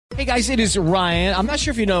Hey guys, it is Ryan. I'm not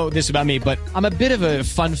sure if you know this about me, but I'm a bit of a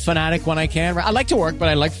fun fanatic when I can. I like to work, but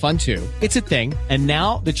I like fun too. It's a thing. And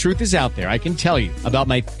now the truth is out there. I can tell you about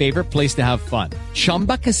my favorite place to have fun.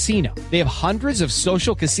 Chumba Casino. They have hundreds of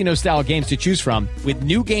social casino style games to choose from with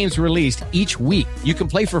new games released each week. You can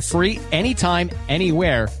play for free anytime,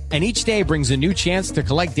 anywhere. And each day brings a new chance to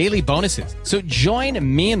collect daily bonuses. So join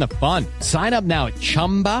me in the fun. Sign up now at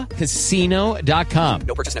ChumbaCasino.com.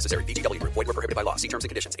 No purchase necessary. VGW Group. Void where prohibited by law. See terms and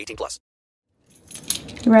conditions. 18+.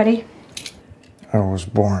 You ready? I was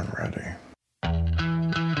born ready.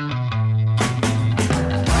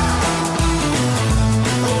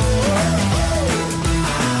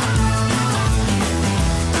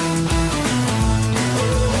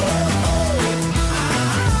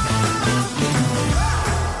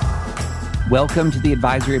 Welcome to the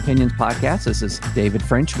Advisory Opinions Podcast. This is David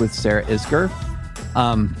French with Sarah Isger.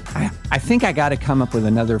 I think I got to come up with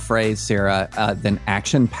another phrase, Sarah, than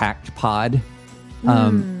action-packed pod.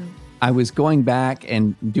 I was going back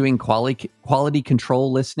and doing quality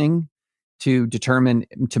control listening to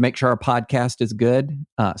make sure our podcast is good.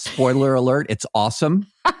 Spoiler alert, it's awesome.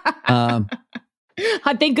 Thank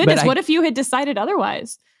goodness. What if you had decided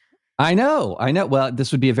otherwise? I know. Well,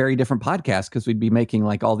 this would be a very different podcast because we'd be making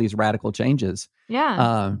like all these radical changes.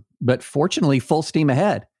 Yeah. But fortunately, full steam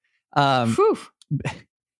ahead.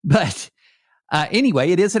 But anyway,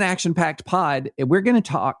 it is an action-packed pod. We're going to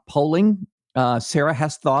talk polling. Sarah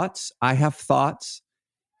has thoughts. I have thoughts.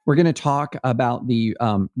 We're going to talk about the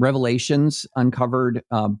revelations uncovered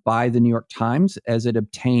by the New York Times as it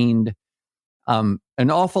obtained an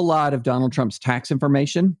awful lot of Donald Trump's tax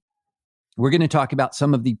information. We're going to talk about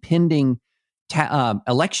some of the pending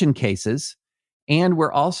election cases. And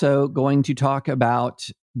we're also going to talk about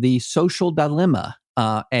The Social Dilemma,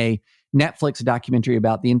 a Netflix documentary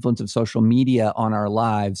about the influence of social media on our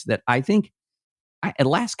lives that I think, at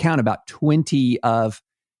last count, about 20 of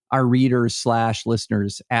our readers /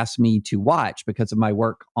 listeners asked me to watch because of my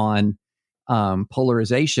work on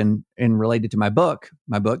polarization and related to my book,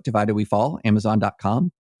 Divided We Fall,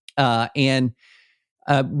 Amazon.com. And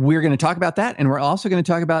we're going to talk about that. And we're also going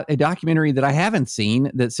to talk about a documentary that I haven't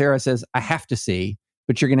seen that Sarah says I have to see,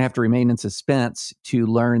 but you're going to have to remain in suspense to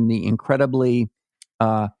learn the incredibly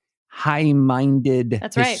high-minded,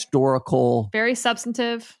 That's right. historical... Very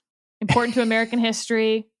substantive, important to American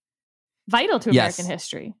history, vital to American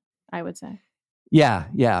history, I would say.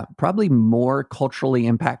 Yeah. Probably more culturally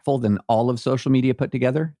impactful than all of social media put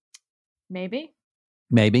together. Maybe.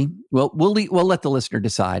 Well, we'll let the listener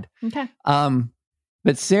decide. Okay.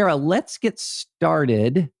 But Sarah, let's get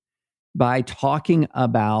started by talking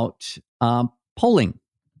about polling.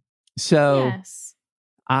 So yes.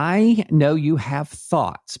 I know you have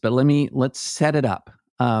thoughts, but let's set it up.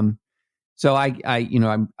 So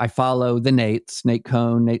I follow the Nates, Nate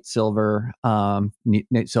Cohn, Nate Silver from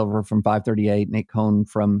 538, Nate Cohn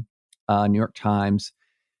from New York Times.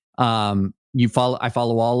 I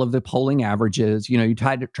follow all of the polling averages. You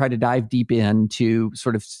try to dive deep in to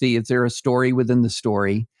sort of see, is there a story within the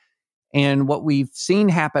story? And what we've seen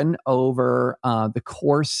happen over the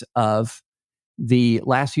course of the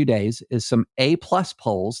last few days is some A+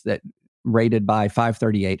 polls that rated by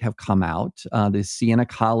 538 have come out. The Siena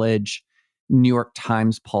College New York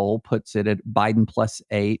Times poll puts it at Biden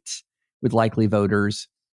 +8 with likely voters.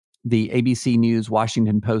 The ABC News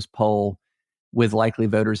Washington Post poll with likely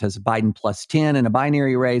voters has Biden +10 in a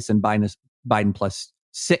binary race and Biden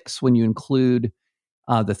 +6 when you include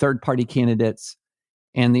the third-party candidates.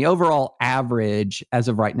 And the overall average as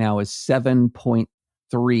of right now is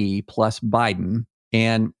 7.3 plus Biden.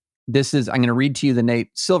 And I'm going to read to you the Nate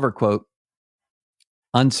Silver quote.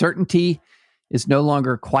 Uncertainty is no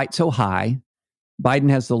longer quite so high. Biden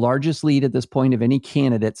has the largest lead at this point of any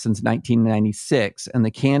candidate since 1996, and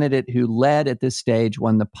the candidate who led at this stage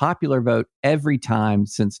won the popular vote every time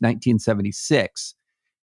since 1976.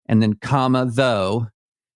 And then though,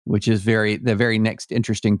 which is the very next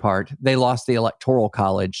interesting part, they lost the Electoral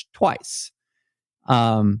College twice.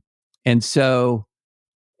 And so,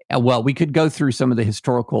 we could go through some of the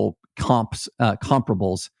historical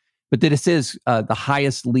comparables, but this is the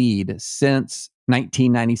highest lead since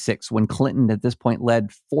 1996, when Clinton at this point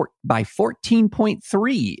led by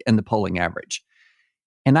 14.3 in the polling average.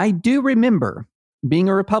 And I do remember being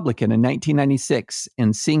a Republican in 1996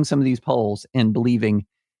 and seeing some of these polls and believing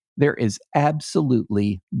there is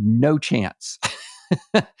absolutely no chance.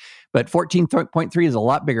 But 14.3 is a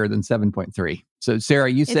lot bigger than 7.3. So,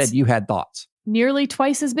 Sarah, you said you had thoughts. Nearly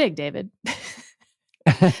twice as big, David.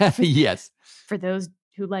 Yes. For those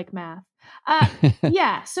who like math.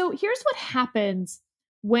 Yeah. So here's what happens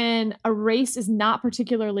when a race is not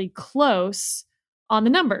particularly close on the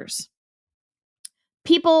numbers.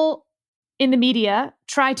 People in the media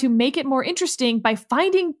try to make it more interesting by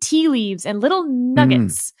finding tea leaves and little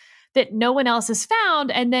nuggets that no one else has found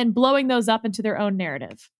and then blowing those up into their own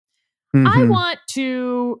narrative. I want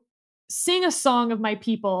to sing a song of my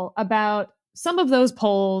people about some of those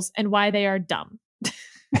polls and why they are dumb.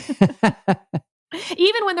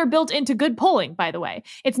 Even when they're built into good polling, by the way.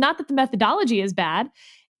 It's not that the methodology is bad.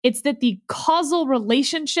 It's that the causal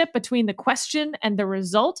relationship between the question and the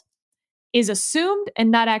result is assumed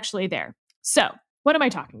and not actually there. So, what am I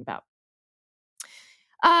talking about?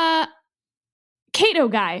 Cato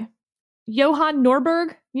guy, Johann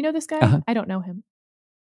Norberg. You know this guy? Uh-huh. I don't know him.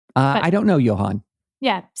 I don't know Johann.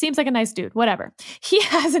 Yeah, seems like a nice dude, whatever. He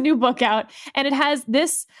has a new book out and it has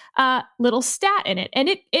this little stat in it. And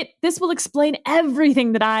this will explain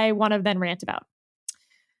everything that I want to then rant about.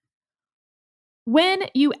 When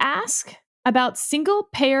you ask about single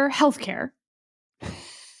payer healthcare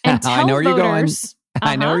and tell I know where voters, you're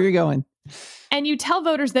going. I know where you're going. And you tell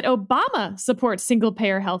voters that Obama supports single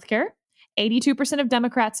payer healthcare, 82% of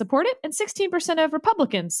Democrats support it and 16% of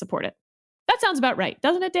Republicans support it. That sounds about right,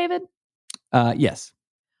 doesn't it, David? Yes.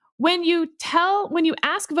 When you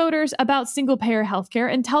ask voters about single payer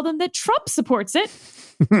healthcare and tell them that Trump supports it,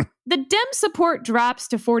 the Dem support drops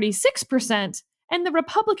to 46% and the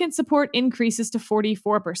Republican support increases to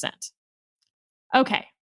 44%. Okay.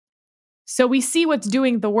 So we see what's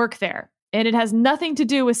doing the work there, and it has nothing to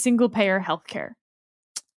do with single payer healthcare.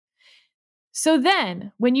 So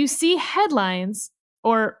then when you see headlines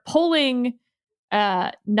or polling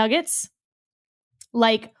nuggets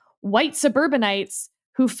like white suburbanites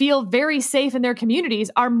who feel very safe in their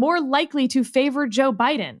communities are more likely to favor Joe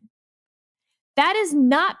Biden, that is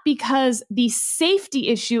not because the safety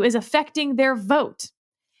issue is affecting their vote.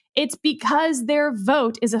 It's because their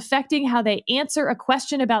vote is affecting how they answer a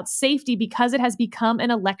question about safety because it has become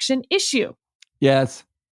an election issue. Yes.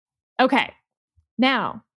 Okay.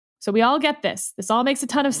 Now, so we all get this. This all makes a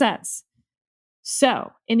ton of sense.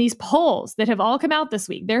 So in these polls that have all come out this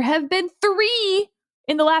week, there have been 3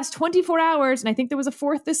 in the last 24 hours, and I think there was a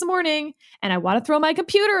 4th this morning, and I want to throw my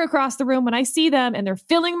computer across the room when I see them, and they're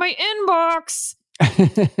filling my inbox.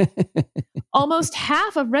 Almost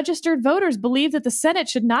half of registered voters believe that the Senate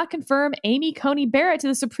should not confirm Amy Coney Barrett to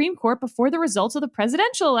the Supreme Court before the results of the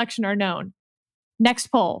presidential election are known. Next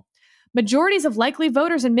poll. Majorities of likely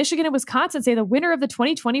voters in Michigan and Wisconsin say the winner of the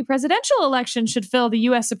 2020 presidential election should fill the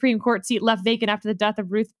U.S. Supreme Court seat left vacant after the death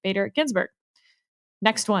of Ruth Bader Ginsburg.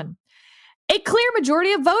 Next one. A clear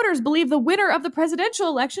majority of voters believe the winner of the presidential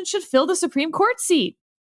election should fill the Supreme Court seat.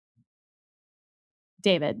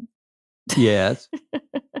 David. Yes.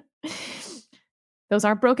 Those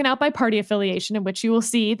aren't broken out by party affiliation, in which you will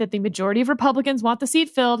see that the majority of Republicans want the seat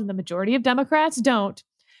filled and the majority of Democrats don't.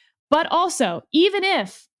 But also, even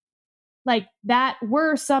if that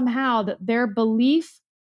were somehow that their belief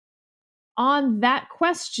on that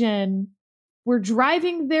question were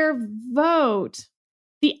driving their vote,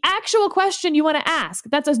 the actual question you want to ask,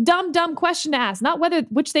 that's a dumb question to ask, not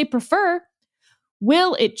which they prefer.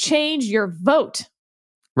 Will it change your vote?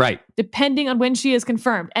 Right. Depending on when she is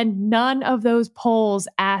confirmed. And none of those polls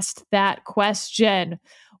asked that question.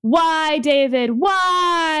 Why, David?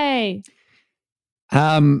 Why?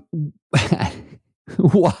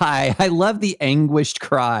 Why? I love the anguished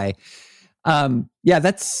cry. Yeah,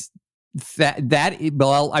 that's that.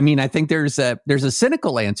 Well, I mean, I think there's a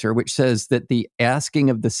cynical answer which says that the asking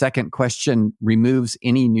of the second question removes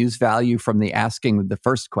any news value from the asking of the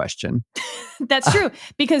first question. That's true,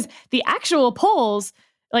 because the actual polls,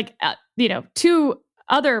 2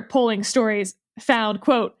 other polling stories found,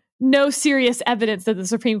 quote, no serious evidence that the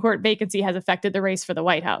Supreme Court vacancy has affected the race for the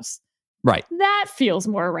White House. Right. That feels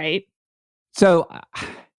more right. So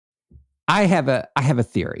I have a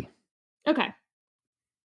theory. Okay.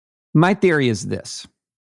 My theory is this,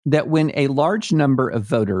 that when a large number of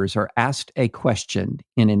voters are asked a question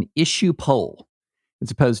in an issue poll, as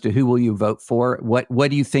opposed to who will you vote for, what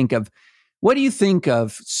do you think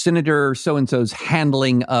of Senator so-and-so's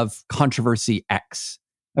handling of controversy X?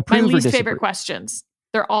 My least favorite questions.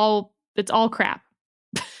 It's all crap.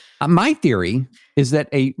 My theory is that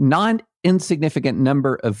a non-insignificant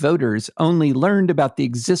number of voters only learned about the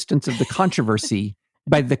existence of the controversy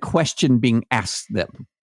by the question being asked them.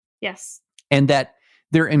 Yes. And that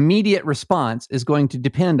their immediate response is going to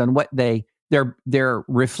depend on what their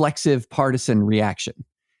reflexive partisan reaction.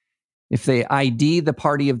 If they ID the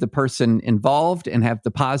party of the person involved and have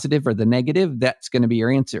the positive or the negative, that's going to be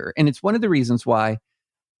your answer. And it's one of the reasons why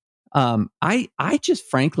I just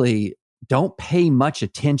frankly don't pay much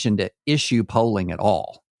attention to issue polling at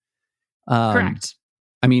all. Correct.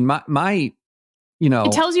 I mean, my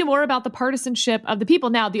It tells you more about the partisanship of the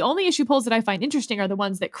people. Now, the only issue polls that I find interesting are the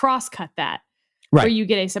ones that cross-cut that, where you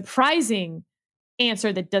get a surprising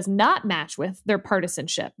answer that does not match with their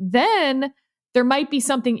partisanship. Then there might be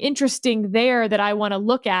something interesting there that I want to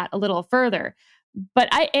look at a little further. But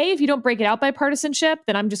if you don't break it out by partisanship,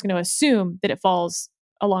 then I'm just going to assume that it falls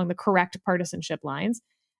along the correct partisanship lines.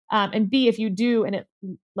 And B, if you do, and it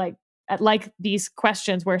like these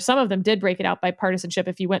questions where some of them did break it out by partisanship,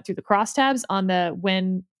 if you went through the crosstabs on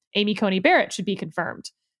when Amy Coney Barrett should be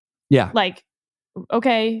confirmed. Yeah.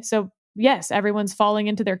 Okay, so yes, everyone's falling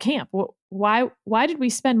into their camp. Why did we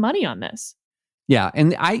spend money on this? Yeah.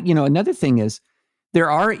 And another thing is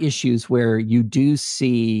there are issues where you do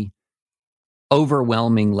see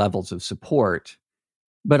overwhelming levels of support,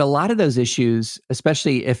 but a lot of those issues,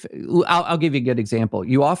 especially if I'll give you a good example,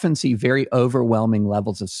 you often see very overwhelming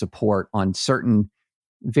levels of support on certain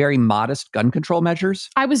very modest gun control measures.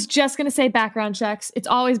 I was just going to say background checks. It's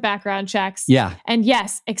always background checks. Yeah. And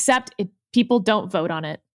yes, except people don't vote on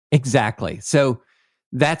it. Exactly. So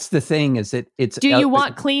that's the thing is it's... Do you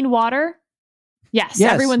want clean water? Yes.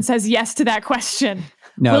 Everyone says yes to that question.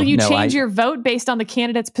 Will you change your vote based on the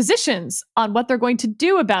candidates' positions on what they're going to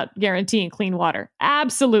do about guaranteeing clean water?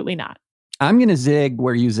 Absolutely not. I'm going to zig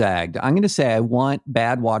where you zagged. I'm going to say I want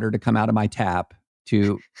bad water to come out of my tap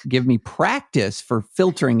to give me practice for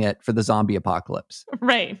filtering it for the zombie apocalypse.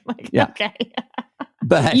 Right. Okay.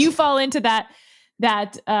 But you fall into that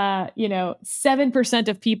 7%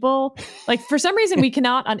 of people, for some reason we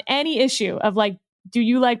cannot on any issue of do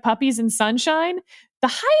you like puppies and sunshine? The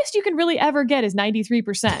highest you can really ever get is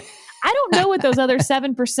 93%. I don't know what those other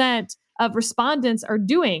 7% of respondents are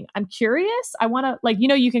doing. I'm curious. I want to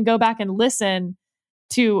you can go back and listen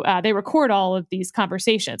to, they record all of these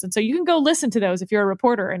conversations. And so you can go listen to those if you're a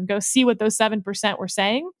reporter and go see what those 7% were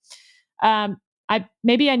saying.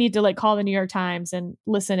 Maybe I need to call the New York Times and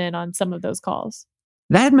listen in on some of those calls.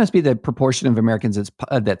 That must be the proportion of Americans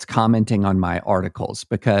that's commenting on my articles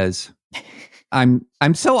because I'm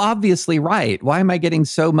so obviously right. Why am I getting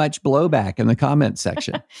so much blowback in the comments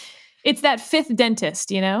section? It's that fifth dentist,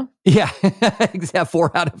 Yeah,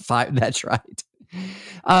 4 out of 5. That's right.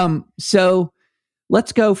 So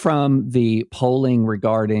let's go from the polling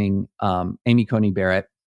regarding Amy Coney Barrett,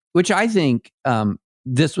 which I think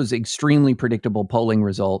this was extremely predictable polling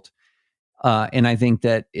result. And I think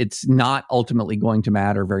that it's not ultimately going to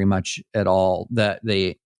matter very much at all. That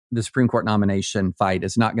the Supreme Court nomination fight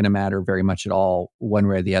is not going to matter very much at all one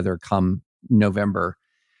way or the other come November.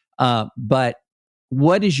 But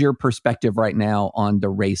what is your perspective right now on the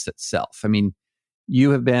race itself? I mean,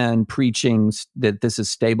 you have been preaching that this is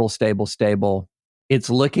stable, stable, stable. It's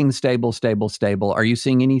looking stable, stable, stable. Are you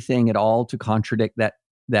seeing anything at all to contradict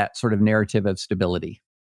that sort of narrative of stability?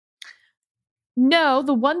 No,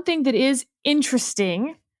 the one thing that is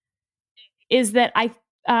interesting is that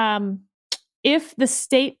if the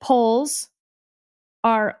state polls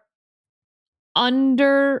are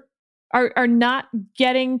not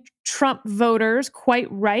getting Trump voters quite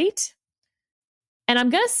right, and I'm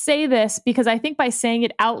going to say this because I think by saying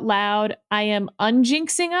it out loud, I am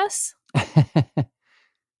unjinxing us.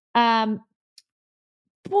 The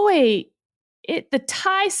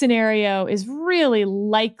tie scenario is really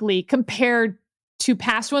likely compared to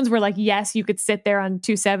past ones where yes, you could sit there on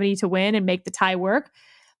 270 to win and make the tie work.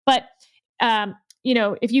 But,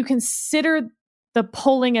 if you consider the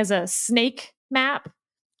polling as a snake map,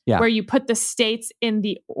 where you put the states in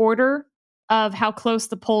the order of how close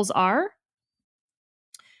the polls are,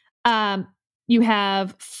 you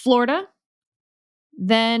have Florida,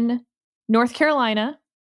 then North Carolina,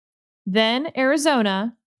 then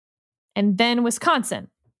Arizona, and then Wisconsin.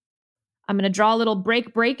 I'm going to draw a little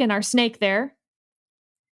break in our snake there.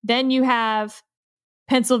 Then you have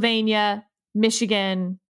Pennsylvania,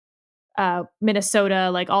 Michigan,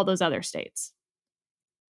 Minnesota, all those other states.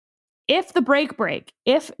 If the break,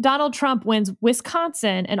 if Donald Trump wins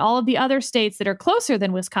Wisconsin and all of the other states that are closer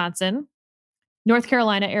than Wisconsin, North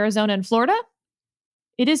Carolina, Arizona, and Florida,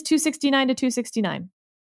 it is 269 to 269.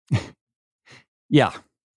 Yeah.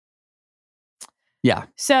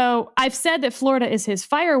 So I've said that Florida is his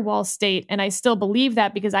firewall state, and I still believe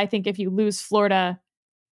that because I think if you lose Florida,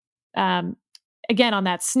 again, on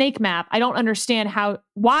that snake map, I don't understand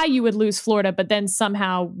why you would lose Florida, but then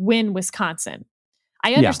somehow win Wisconsin.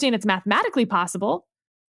 I understand it's mathematically possible,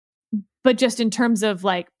 but just in terms of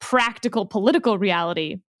practical political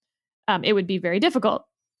reality, it would be very difficult.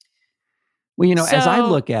 Well, as I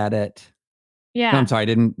look at it, yeah. No, I'm sorry, I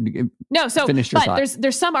didn't finish your thought.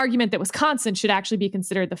 There's some argument that Wisconsin should actually be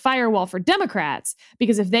considered the firewall for Democrats,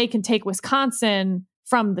 because if they can take Wisconsin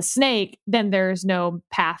from the snake, then there's no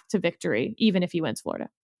path to victory, even if he wins Florida.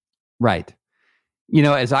 Right. You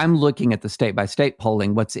know, as I'm looking at the state by state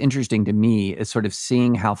polling, what's interesting to me is sort of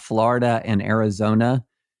seeing how Florida and Arizona,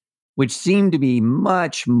 which seem to be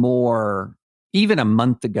much more, even a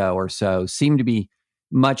month ago or so, seem to be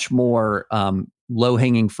much more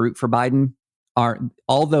low-hanging fruit for Biden.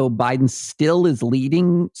 Although Biden still is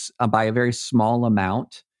leading by a very small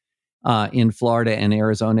amount in Florida and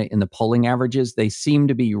Arizona in the polling averages, they seem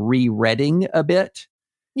to be re-reading a bit.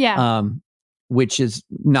 Yeah. Which is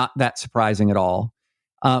not that surprising at all.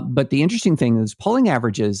 But the interesting thing is polling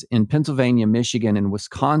averages in Pennsylvania, Michigan, and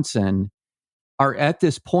Wisconsin are at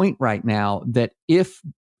this point right now that if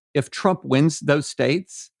Trump wins those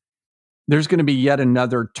states, there's going to be yet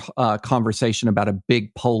another conversation about a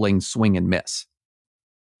big polling swing and miss.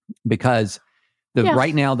 Because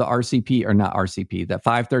right now the RCP, or not RCP, the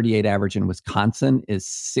 538 average in Wisconsin is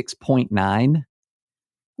 6.9.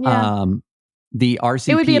 Yeah. The RCP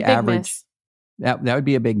it would be a big average... miss. That would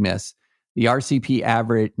be a big miss. The RCP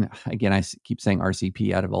average, again, I keep saying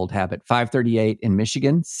RCP out of old habit, 538 in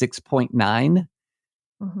Michigan, 6.9.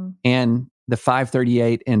 Mm-hmm. And the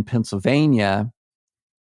 538 in Pennsylvania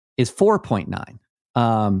is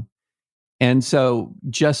 4.9. And so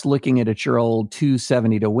just looking at your old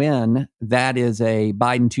 270 to win, that is a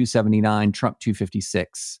Biden 279, Trump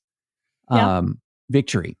 256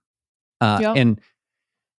 victory.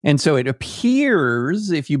 And so it appears,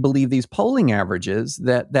 if you believe these polling averages,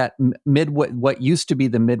 that what used to be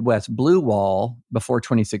the Midwest blue wall before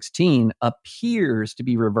 2016 appears to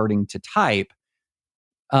be reverting to type.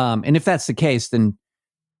 And if that's the case, then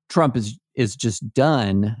Trump is just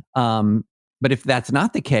done. But if that's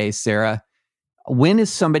not the case, Sarah, when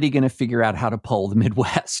is somebody going to figure out how to poll the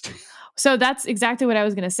Midwest? So that's exactly what I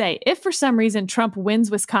was going to say. If for some reason Trump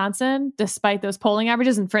wins Wisconsin, despite those polling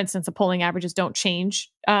averages, and for instance, the polling averages don't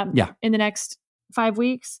change in the next 5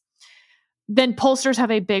 weeks, then pollsters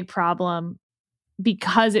have a big problem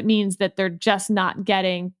because it means that they're just not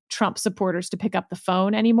getting Trump supporters to pick up the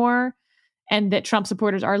phone anymore, and that Trump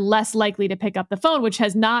supporters are less likely to pick up the phone, which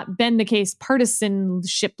has not been the case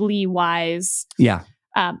partisanshiply-wise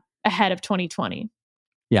ahead of 2020.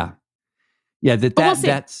 Yeah. Yeah,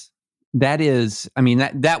 that is, I mean,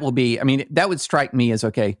 that will be, I mean, that would strike me as,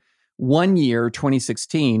 okay, 1 year,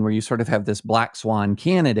 2016, where you sort of have this black swan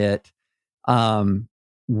candidate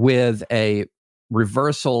with a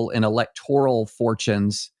reversal in electoral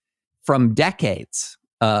fortunes from decades.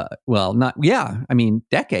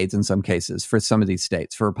 Decades in some cases for some of these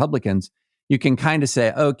states. For Republicans, you can kind of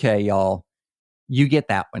say, okay, y'all, you get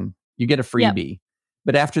that one. You get a freebie. Yep.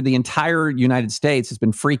 But after the entire United States has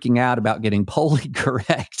been freaking out about getting polling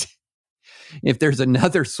correct, if there's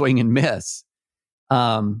another swing and miss,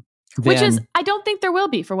 which is, I don't think there will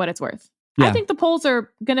be, for what it's worth. Yeah. I think the polls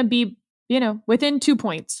are going to be, within 2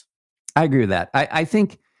 points. I agree with that. I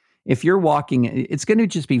think if you're walking, it's going to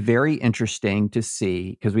just be very interesting to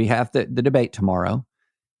see, because we have the debate tomorrow.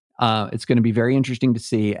 It's going to be very interesting to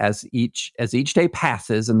see as each day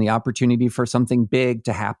passes and the opportunity for something big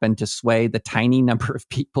to happen to sway the tiny number of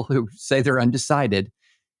people who say they're undecided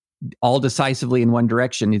all decisively in one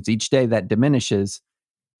direction. It's each day that diminishes.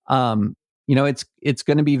 It's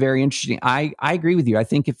going to be very interesting. I agree with you. I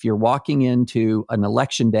think if you're walking into an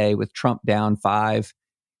election day with Trump down 5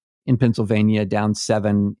 in Pennsylvania, down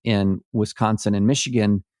 7 in Wisconsin and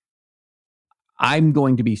Michigan,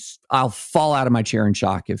 I'll fall out of my chair in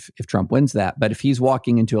shock if Trump wins that. But if he's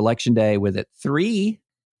walking into election day with it 3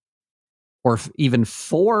 or even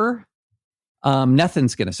 4,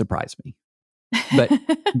 nothing's going to surprise me.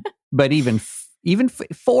 But even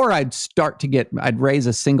 4, I'd raise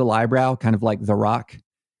a single eyebrow, kind of like The Rock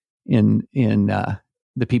in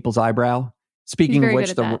The People's Eyebrow. Speaking of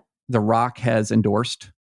which, The Rock has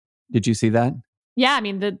endorsed. Did you see that? Yeah, I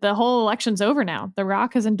mean, the whole election's over now. The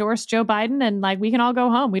Rock has endorsed Joe Biden, and we can all go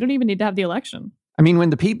home. We don't even need to have the election. I mean, when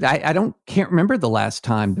the people, can't remember the last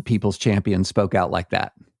time the people's champion spoke out like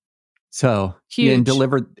that. So huge. And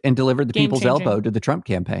delivered the people's elbow to the Trump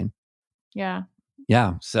campaign. Yeah.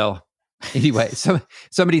 Yeah. So anyway, so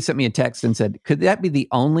somebody sent me a text and said, could that be the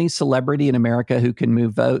only celebrity in America who can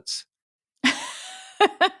move votes?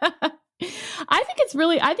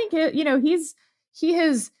 He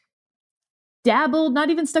has dabbled,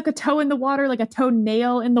 not even stuck a toe in the water, like a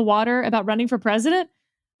toenail in the water about running for president.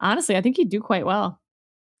 Honestly, I think he'd do quite well.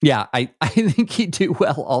 Yeah, I think he'd do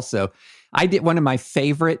well also. I did one of my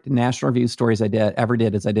favorite National Review stories I ever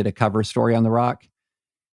did is I did a cover story on The Rock,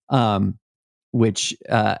 which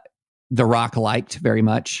The Rock liked very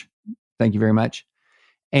much. Thank you very much.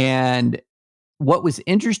 And what was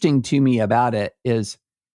interesting to me about it is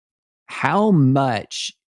how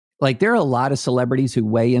much, like there are a lot of celebrities who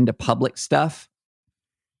weigh into public stuff,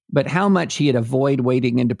 but how much he'd avoid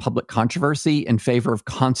wading into public controversy in favor of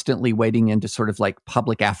constantly wading into sort of like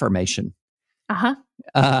public affirmation. Uh-huh.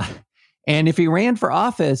 And if he ran for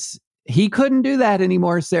office, he couldn't do that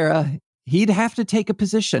anymore, Sarah. He'd have to take a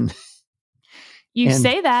position. You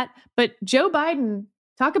say that, but Joe Biden,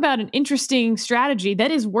 talk about an interesting strategy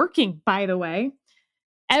that is working, by the way.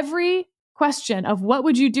 Every question of what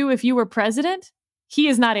would you do if you were president, he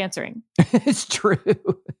is not answering. It's true.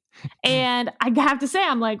 And I have to say,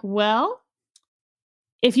 I'm like, well,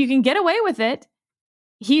 if you can get away with it,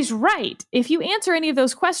 he's right. If you answer any of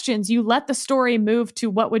those questions, you let the story move to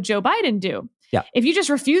what would Joe Biden do? Yeah. If you just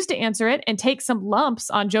refuse to answer it and take some lumps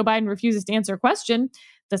on Joe Biden refuses to answer a question,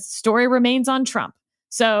 the story remains on Trump.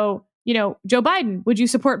 So, Joe Biden, would you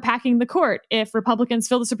support packing the court if Republicans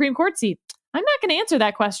fill the Supreme Court seat? I'm not going to answer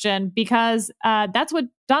that question because that's what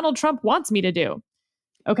Donald Trump wants me to do.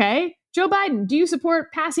 Okay. Joe Biden, do you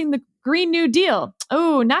support passing the Green New Deal?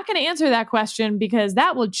 Oh, not going to answer that question because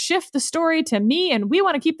that will shift the story to me and we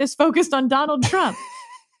want to keep this focused on Donald Trump.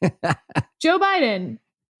 Joe Biden,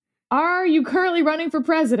 are you currently running for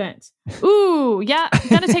president? Ooh, yeah,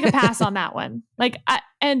 gonna take a pass on that one.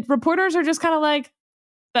 And reporters are just kind of like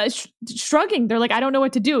shrugging. They're like, I don't know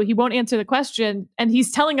what to do. He won't answer the question. And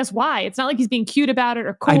he's telling us why. It's not like he's being cute about it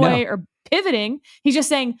or coy or pivoting. He's just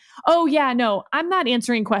saying, oh yeah, no, I'm not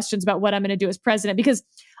answering questions about what I'm going to do as president because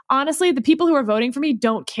honestly, the people who are voting for me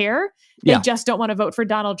don't care. They just don't want to vote for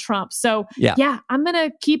Donald Trump. So yeah, I'm going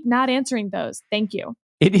to keep not answering those. Thank you.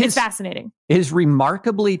 It's fascinating. It is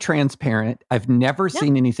remarkably transparent. I've never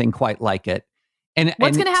seen anything quite like it. And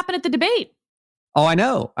what's going to happen at the debate? Oh, I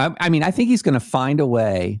know. I mean, I think he's going to find a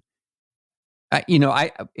way.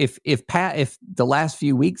 If the last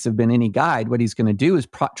few weeks have been any guide, what he's going to do is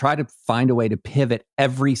try to find a way to pivot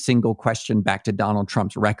every single question back to Donald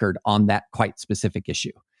Trump's record on that quite specific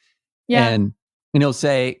issue. Yeah, and he'll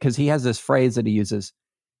say, because he has this phrase that he uses,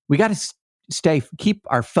 we got to keep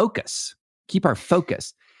our focus.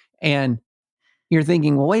 And you're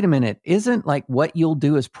thinking, well, wait a minute, isn't like what you'll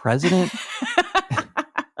do as president?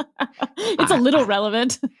 It's a little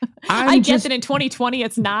relevant. I get that in 2020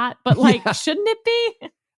 it's not, but shouldn't it be?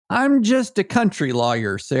 I'm just a country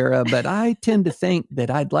lawyer, Sarah, but I tend to think that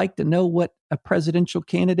I'd like to know what a presidential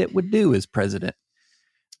candidate would do as president.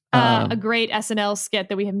 A great SNL skit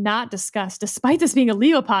that we have not discussed, despite this being a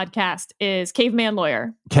legal podcast, is Caveman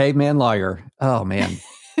Lawyer. Caveman Lawyer. Oh, man.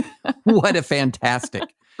 What a fantastic.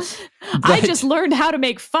 I just learned how to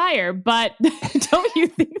make fire, but don't you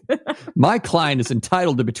think that? My client is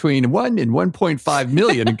entitled to between 1 and 1.5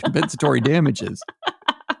 million in compensatory damages.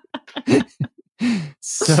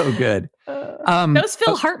 So good. That was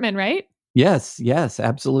Phil Hartman, right? Yes,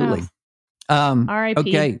 absolutely. R.I.P.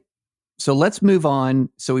 Okay, so let's move on.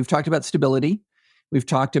 So we've talked about stability. We've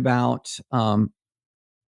talked about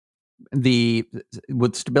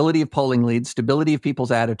with stability of polling leads, stability of people's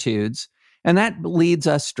attitudes. And that leads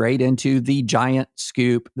us straight into the giant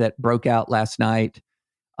scoop that broke out last night,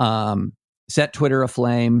 set Twitter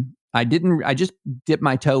aflame. I just dipped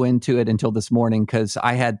my toe into it until this morning because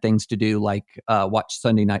I had things to do like watch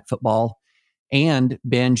Sunday Night Football and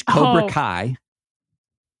binge Cobra Kai.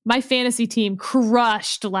 My fantasy team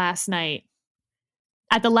crushed last night.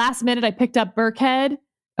 At the last minute, I picked up Burkhead,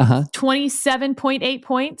 27.8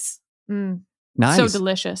 points. Nice. So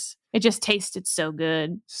delicious. It just tasted so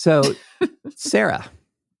good. So, Sarah.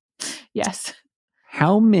 Yes.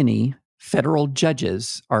 How many federal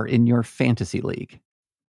judges are in your fantasy league?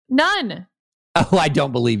 None. Oh, I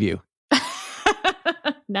don't believe you.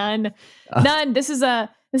 None. This is a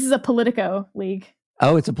Politico league.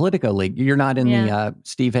 Oh, it's a Politico league. You're not in the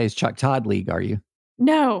Steve Hayes, Chuck Todd league, are you?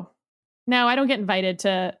 No, I don't get invited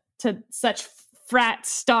to such frat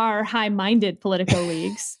star high-minded Politico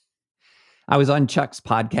leagues. I was on Chuck's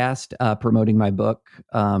podcast promoting my book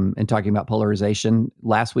and talking about polarization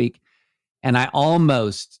last week. And I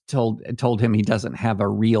almost told him he doesn't have a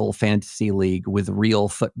real fantasy league with real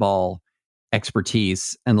football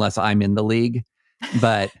expertise unless I'm in the league.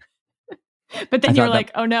 But then you're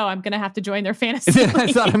like, oh no, I'm going to have to join their fantasy league.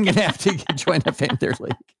 I thought I'm going to have to join their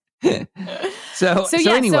league. So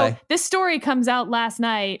anyway. So this story comes out last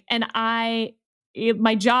night and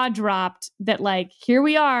my jaw dropped that here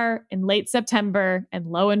we are in late September and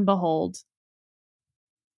lo and behold.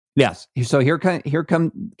 Yes. So here came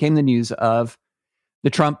the news of the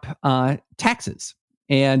Trump taxes.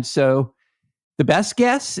 And so the best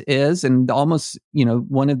guess is, and almost,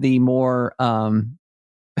 one of the more,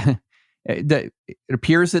 it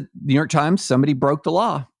appears that the New York Times, somebody broke the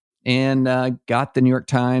law and got the New York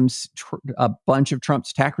Times a bunch of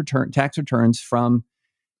Trump's tax returns from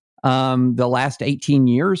the last 18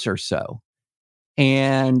 years or so.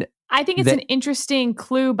 And I think it's an interesting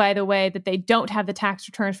clue, by the way, that they don't have the tax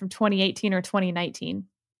returns from 2018 or 2019.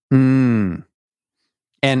 And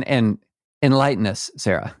enlighten us,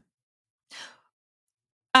 Sarah.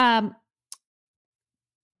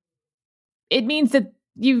 It means that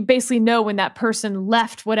you basically know when that person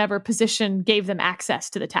left whatever position gave them access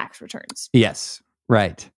to the tax returns. Yes,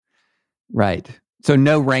 right. So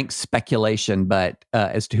no rank speculation, but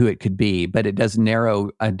as to who it could be, but it does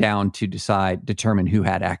narrow down to determine who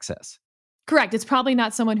had access. Correct. It's probably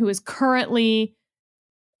not someone who currently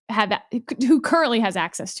has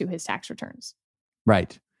access to his tax returns.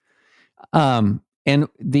 Right. And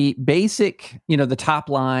the basic, the top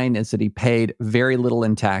line is that he paid very little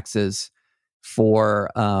in taxes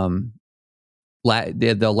for the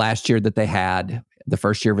last year that they had, the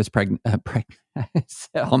first year of his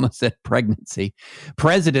almost said presidency,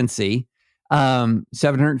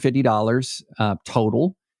 $750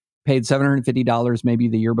 total, paid $750 maybe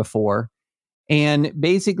the year before. And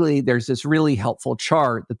basically, there's this really helpful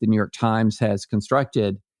chart that the New York Times has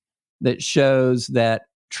constructed that shows that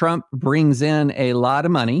Trump brings in a lot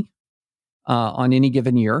of money on any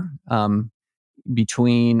given year.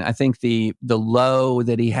 Between, I think the low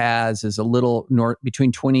that he has is a little north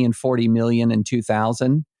between 20 and 40 million in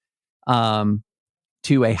 2000,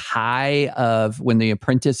 to a high of when The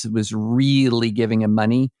Apprentice was really giving him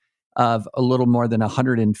money of a little more than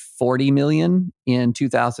 140 million in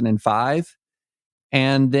 2005.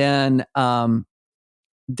 And then,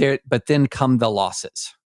 but then come the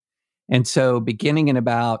losses. And so beginning in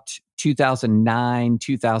about 2009,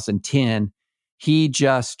 2010, he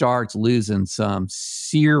just starts losing some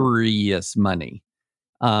serious money.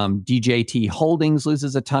 DJT Holdings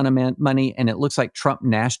loses a ton of money, and it looks like Trump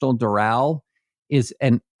National Doral is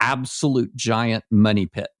an absolute giant money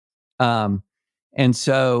pit. And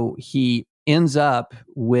so he ends up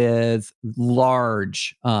with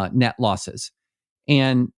large net losses.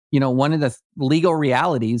 And, one of the legal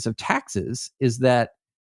realities of taxes is that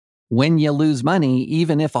when you lose money,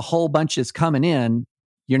 even if a whole bunch is coming in,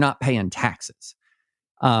 you're not paying taxes.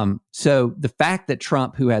 So the fact that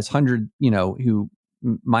Trump, who has who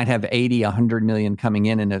might have 80, 100 million coming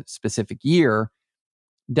in a specific year,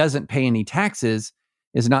 doesn't pay any taxes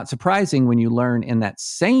is not surprising when you learn in that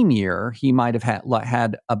same year, he might have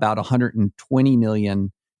had about 120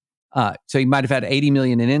 million. So he might have had 80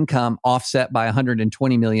 million in income offset by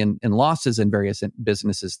 120 million in losses in various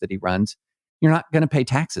businesses that he runs. You're not going to pay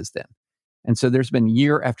taxes then. And so there's been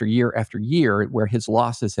year after year after year where his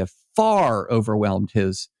losses have far overwhelmed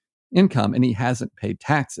his income and he hasn't paid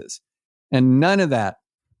taxes. And none of that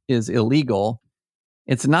is illegal.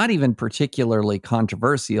 It's not even particularly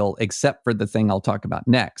controversial, except for the thing I'll talk about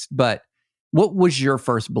next. But what was your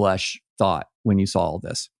first blush thought when you saw all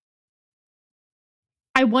this?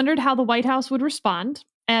 I wondered how the White House would respond.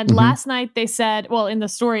 And last night they said, well, in the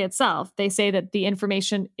story itself, they say that the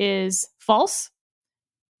information is false,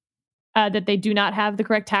 that they do not have the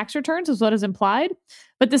correct tax returns is what is implied.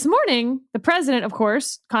 But this morning, the president, of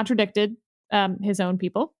course, contradicted his own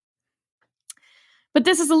people. But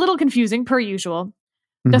this is a little confusing, per usual.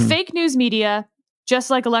 The fake news media, just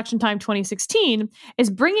like election time 2016, is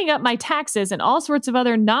bringing up my taxes and all sorts of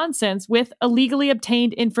other nonsense with illegally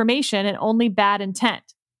obtained information and only bad intent.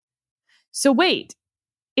 So wait,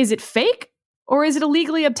 is it fake or is it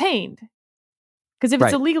illegally obtained? Because if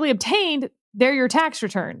it's illegally obtained, they're your tax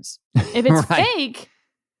returns. If it's fake,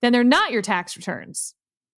 then they're not your tax returns.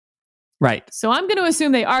 Right. So I'm going to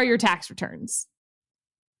assume they are your tax returns.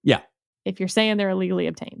 Yeah. If you're saying they're illegally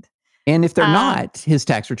obtained. And if they're not his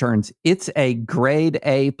tax returns, it's a grade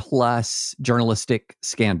A+ journalistic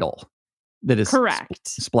scandal that is correct.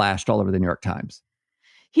 Splashed all over the New York Times.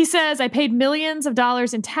 He says, I paid millions of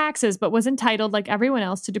dollars in taxes, but was entitled, like everyone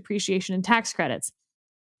else, to depreciation and tax credits.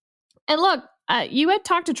 And look, you had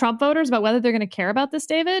talked to Trump voters about whether they're going to care about this,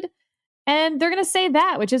 David. And they're going to say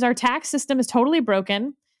that, which is our tax system is totally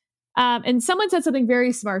broken. And someone said something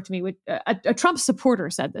very smart to me. Which, a Trump supporter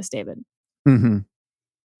said this, David.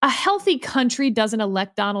 A healthy country doesn't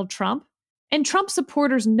elect Donald Trump. And Trump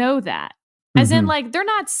supporters know that. As in, like, they're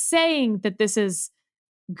not saying that this is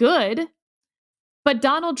good. But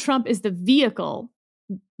Donald Trump is the vehicle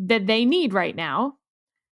that they need right now.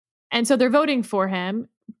 And so they're voting for him.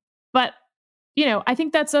 But, I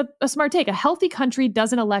think that's a smart take. A healthy country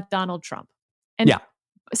doesn't elect Donald Trump. And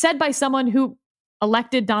said by someone who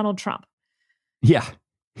elected Donald Trump. Yeah.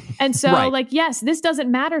 And so, yes, this doesn't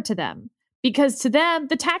matter to them because to them,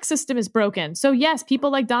 the tax system is broken. So, yes,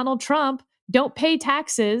 people like Donald Trump don't pay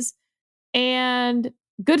taxes. And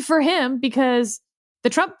good for him, because the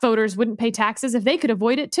Trump voters wouldn't pay taxes if they could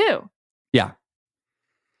avoid it too. Yeah.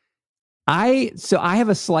 I have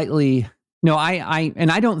a slightly, no,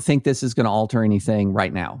 and I don't think this is going to alter anything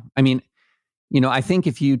right now. I mean, I think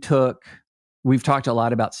if you we've talked a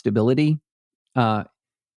lot about stability.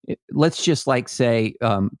 Let's just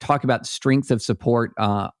talk about strength of support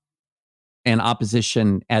and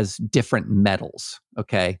opposition as different metals.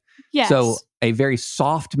 Okay. Yes. So a very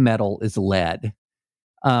soft metal is lead.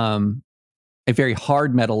 A very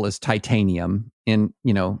hard metal is titanium. And,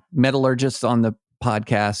 metallurgists on the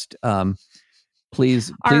podcast,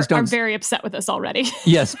 please don't. Are very upset with us already.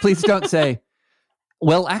 Yes, please don't say,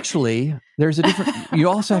 well, actually, there's a different, you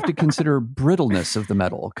also have to consider brittleness of the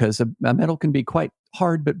metal, because a metal can be quite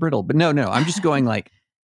hard but brittle. But no, I'm just going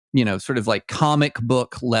sort of like comic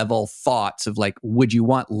book level thoughts of would you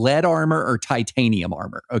want lead armor or titanium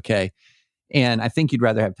armor? Okay. And I think you'd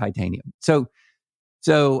rather have titanium.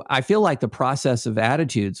 So I feel like the process of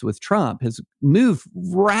attitudes with Trump has moved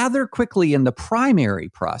rather quickly in the primary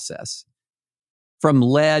process from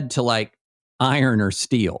lead to iron or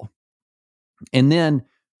steel. And then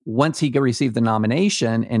once he received the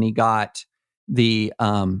nomination and he got the,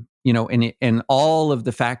 and all of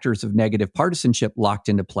the factors of negative partisanship locked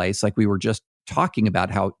into place, like we were just talking about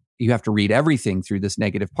how you have to read everything through this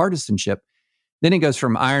negative partisanship. Then it goes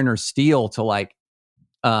from iron or steel to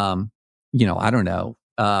I don't know,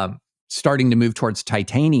 starting to move towards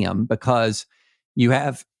titanium, because you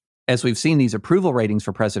have, as we've seen, these approval ratings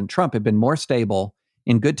for President Trump have been more stable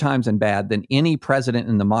in good times and bad than any president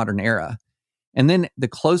in the modern era. And then the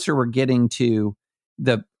closer we're getting to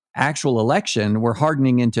the actual election, we're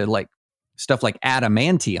hardening into stuff like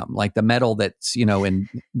adamantium, like the metal that's, in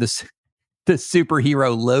the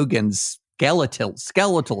superhero Logan's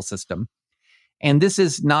skeletal system. And this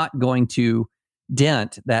is not going to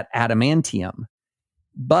dent that adamantium.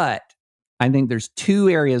 But I think there's two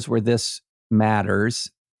areas where this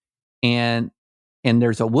matters. And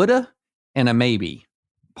there's a woulda and a maybe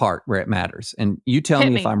part where it matters. And you tell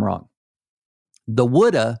me if I'm wrong. The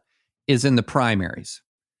woulda is in the primaries.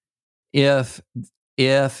 If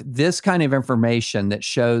this kind of information that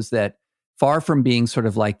shows that, far from being sort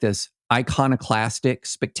of like this iconoclastic,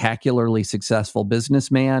 spectacularly successful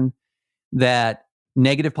businessman, that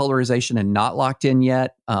negative polarization had not locked in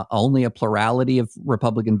yet, only a plurality of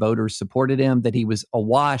Republican voters supported him, that he was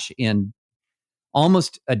awash in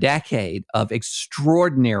almost a decade of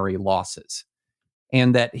extraordinary losses,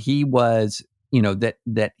 and that he was,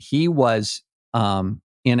 that he was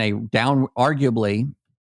in a down, arguably,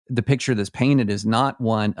 the picture that's painted is not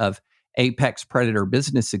one of apex predator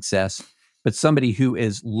business success, but somebody who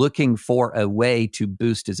is looking for a way to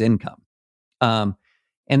boost his income.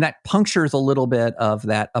 And that punctures a little bit of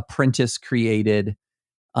that apprentice created,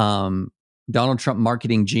 Donald Trump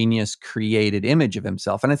marketing genius created image of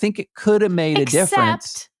himself. And I think it could have made a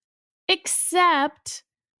difference. Except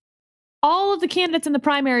all of the candidates in the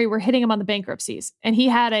primary were hitting him on the bankruptcies. And he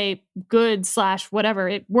had a good / whatever,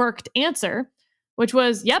 it worked answer, which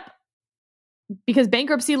was, yep, because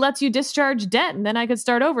bankruptcy lets you discharge debt and then I could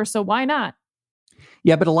start over. So why not?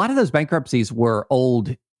 Yeah, but a lot of those bankruptcies were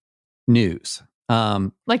old news.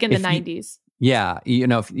 Like in the 90s. Yeah.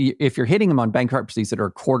 If you're hitting him on bankruptcies that are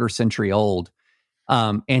a quarter century old,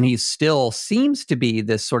 and he still seems to be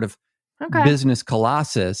this sort of business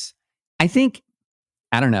colossus, I think,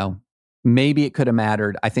 I don't know, maybe it could have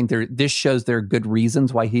mattered. I think this shows there are good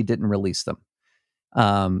reasons why he didn't release them.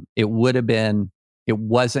 It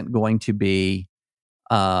wasn't going to be,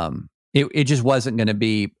 it just wasn't going to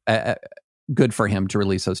be good for him to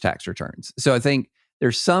release those tax returns. So I think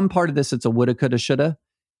there's some part of this that's a woulda, coulda, shoulda.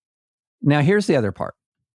 Now, here's the other part.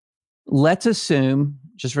 Let's assume,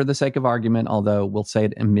 just for the sake of argument, although we'll say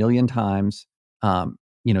it a million times,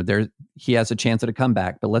 he has a chance at a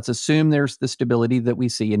comeback, but let's assume there's the stability that we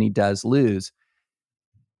see and he does lose.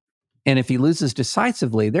 And if he loses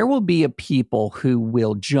decisively, there will be a people who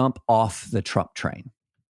will jump off the Trump train.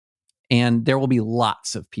 And there will be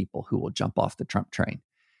lots of people who will jump off the Trump train.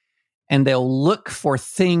 And they'll look for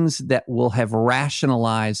things that will have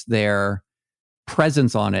rationalized their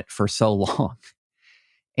presence on it for so long.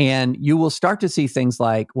 And you will start to see things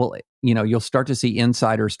like, you'll start to see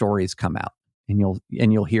insider stories come out, and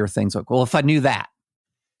you'll hear things like, well, if I knew that,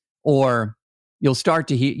 or you'll start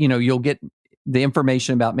to hear, you'll get the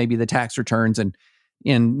information about maybe the tax returns, and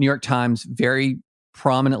in New York Times very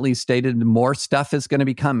prominently stated more stuff is going to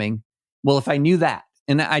be coming. Well, if I knew that,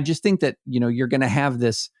 and I just think that, you're going to have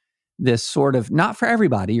this sort of, not for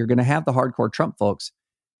everybody, you're going to have the hardcore Trump folks,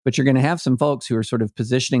 but you're going to have some folks who are sort of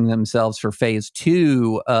positioning themselves for phase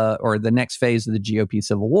 2 or the next phase of the GOP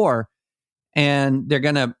civil war. And they're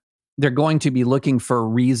going to be looking for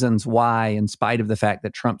reasons why, in spite of the fact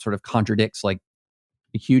that Trump sort of contradicts like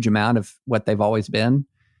a huge amount of what they've always been,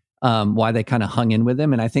 why they kind of hung in with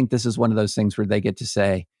him. And I think this is one of those things where they get to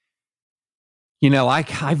say,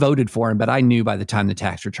 I voted for him, but I knew by the time the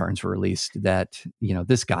tax returns were released that,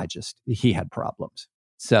 this guy he had problems.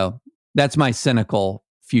 So that's my cynical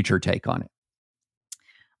future take on it.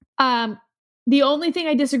 The only thing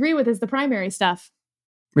I disagree with is the primary stuff.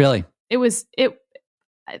 Really?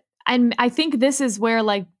 And I think this is where,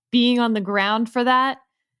 like, being on the ground for that,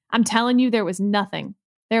 I'm telling you, there was nothing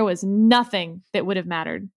that would have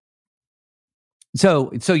mattered.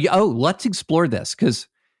 So let's explore this, because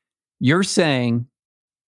you're saying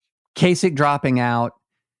Kasich dropping out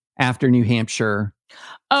after New Hampshire.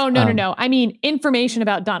 Oh, no. I mean, information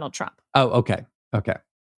about Donald Trump. Oh, okay.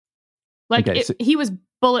 He was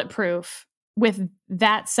bulletproof with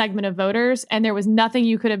that segment of voters, and there was nothing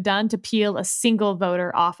you could have done to peel a single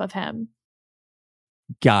voter off of him.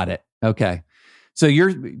 Got it. Okay. So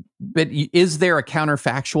but is there a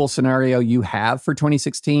counterfactual scenario you have for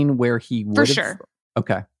 2016 where he would For sure.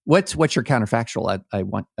 Okay. What's your counterfactual?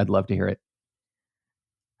 I'd love to hear it.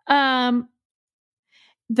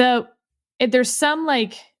 There's some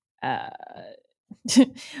let's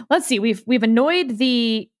see, we've annoyed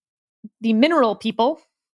the mineral people.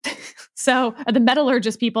 So the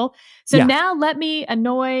metallurgist people. So Now let me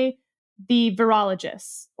annoy the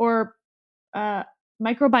virologists or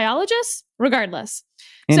microbiologists, regardless.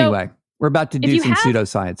 Anyway, so we're about to do some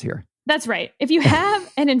pseudoscience here. That's right. If you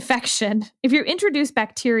have an infection, if you introduce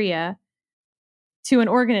bacteria to an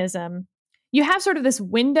organism, you have sort of this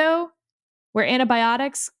window where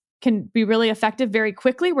antibiotics can be really effective very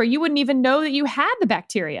quickly, where you wouldn't even know that you had the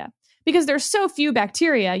bacteria. Because there's so few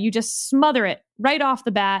bacteria, you just smother it right off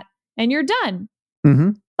the bat and you're done.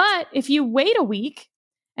 Mm-hmm. But if you wait a week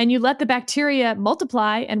and you let the bacteria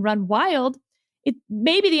multiply and run wild,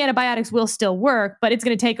 maybe the antibiotics will still work, but it's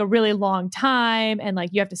going to take a really long time. And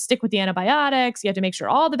you have to stick with the antibiotics. You have to make sure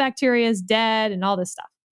all the bacteria is dead and all this stuff.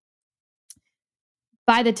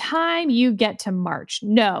 By the time you get to March,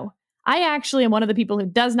 no, I actually am one of the people who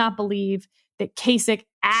does not believe that Kasich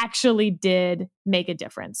actually did make a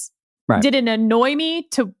difference. Right. Did it annoy me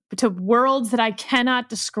to worlds that I cannot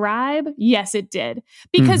describe? Yes, it did.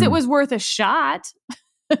 Because it was worth a shot.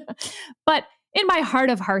 But in my heart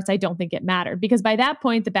of hearts, I don't think it mattered. Because by that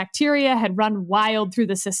point, the bacteria had run wild through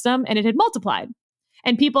the system and it had multiplied.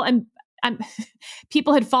 And people had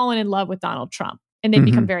fallen in love with Donald Trump and they'd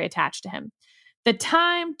become very attached to him. The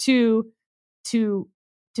time to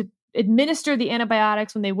administer the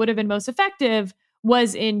antibiotics when they would have been most effective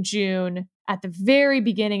was in June, at the very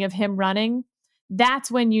beginning of him running.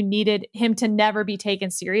 That's when you needed him to never be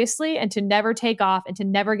taken seriously and to never take off and to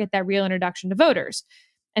never get that real introduction to voters.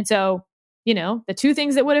 And so, the two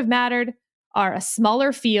things that would have mattered are a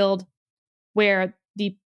smaller field where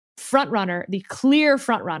the clear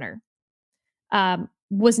front runner,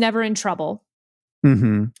 was never in trouble.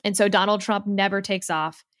 Mm-hmm. And so Donald Trump never takes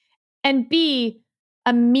off. And B,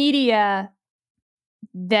 a media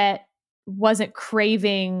that wasn't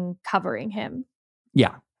craving covering him.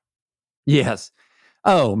 Yeah. Yes.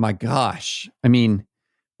 Oh my gosh. I mean,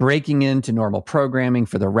 breaking into normal programming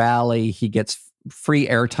for the rally, he gets free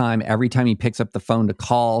airtime every time he picks up the phone to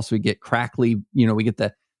call. So we get crackly, we get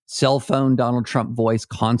the cell phone Donald Trump voice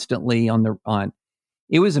constantly on.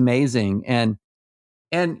 It was amazing. And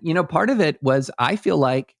part of it was, I feel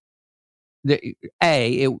like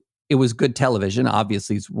it was good television.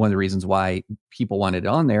 Obviously, it's one of the reasons why people wanted it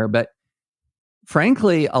on there. But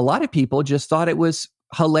frankly, a lot of people just thought it was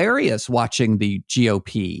hilarious watching the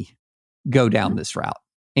GOP go down this route,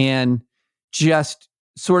 and just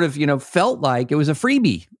sort of, felt like it was a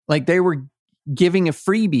freebie. Like they were giving a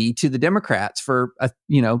freebie to the Democrats for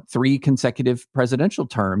 3 consecutive presidential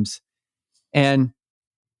terms. And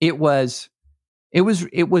it was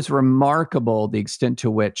remarkable the extent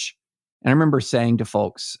to which, and I remember saying to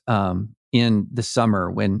folks in the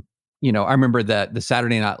summer when, I remember the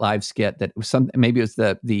Saturday Night Live skit that was maybe it was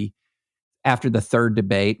the after the third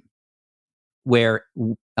debate where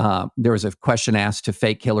there was a question asked to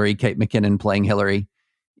fake Hillary, Kate McKinnon playing Hillary.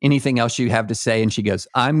 Anything else you have to say? And she goes,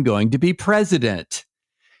 "I'm going to be president."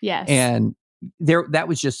 Yes. And that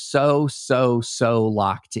was just so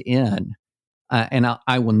locked in. And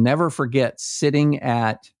I will never forget sitting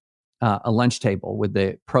at a lunch table with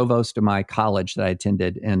the provost of my college that I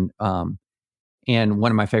attended, and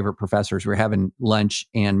one of my favorite professors. We were having lunch,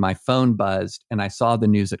 and my phone buzzed, and I saw the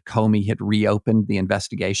news that Comey had reopened the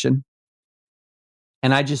investigation.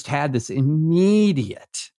 And I just had this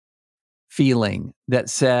immediate feeling that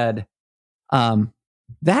said,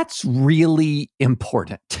 that's really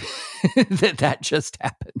important that just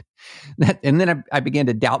happened. And then I began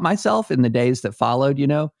to doubt myself in the days that followed,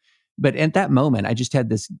 But at that moment, I just had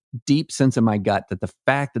this deep sense in my gut that the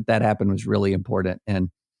fact that happened was really important. And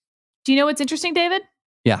do you know what's interesting, David?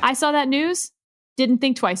 Yeah. I saw that news, didn't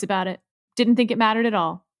think twice about it, didn't think it mattered at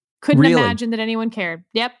all. Couldn't Really? imagine that anyone cared.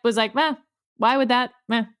 Yep, was like, why would that?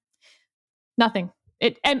 Nothing.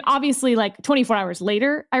 And obviously, like 24 hours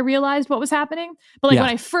later, I realized what was happening. But like when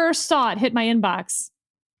I first saw it hit my inbox,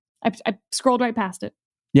 I scrolled right past it.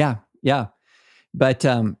 Yeah. But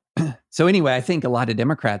so anyway, I think a lot of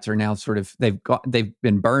Democrats are now sort of they've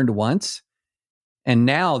been burned once, and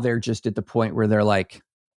now they're just at the point where they're like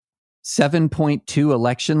 7.2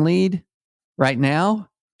 election lead right now.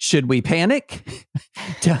 Should we panic?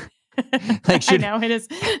 I know it is.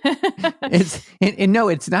 No,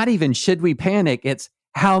 it's not even should we panic. It's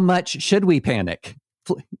how much should we panic?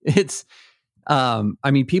 It's,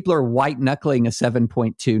 people are white knuckling a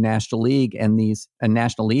 7.2 national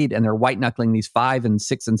lead, and they're white knuckling these 5 and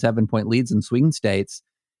 6 and 7 point leads in swing states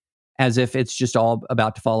as if it's just all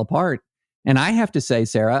about to fall apart. And I have to say,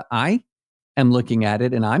 Sarah, I am looking at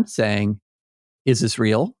it and I'm saying, is this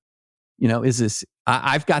real?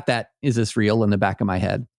 I've got that, is this real in the back of my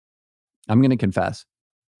head? I'm going to confess.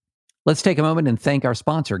 Let's take a moment and thank our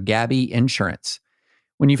sponsor, Gabby Insurance.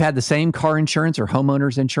 When you've had the same car insurance or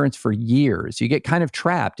homeowner's insurance for years, you get kind of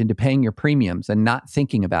trapped into paying your premiums and not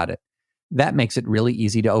thinking about it. That makes it really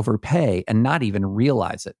easy to overpay and not even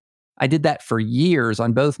realize it. I did that for years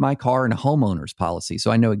on both my car and homeowner's policy,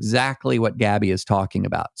 so I know exactly what Gabby is talking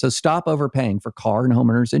about. So stop overpaying for car and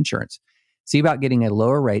homeowner's insurance. See about getting a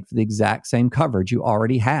lower rate for the exact same coverage you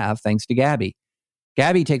already have thanks to Gabby.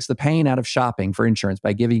 Gabby takes the pain out of shopping for insurance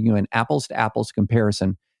by giving you an apples-to-apples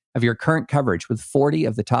comparison of your current coverage with 40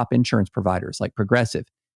 of the top insurance providers like Progressive,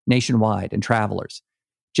 Nationwide, and Travelers.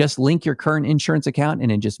 Just link your current insurance account, and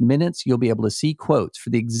in just minutes, you'll be able to see quotes for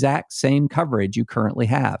the exact same coverage you currently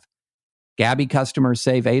have. Gabby customers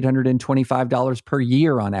save $825 per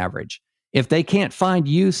year on average. If they can't find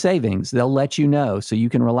you savings, they'll let you know so you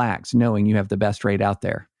can relax knowing you have the best rate out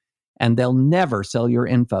there. And they'll never sell your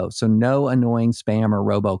info, so no annoying spam or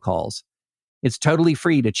robocalls. It's totally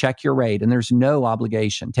free to check your rate, and there's no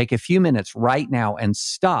obligation. Take a few minutes right now and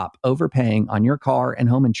stop overpaying on your car and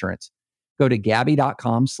home insurance. Go to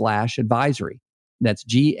Gabby.com/advisory. That's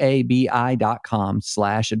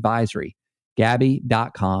GABI.com/advisory.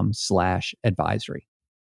 Gabby.com/advisory.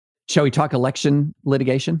 Shall we talk election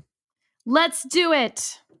litigation? Let's do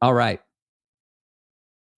it. All right.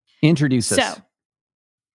 Introduce us. So,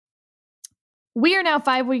 we are now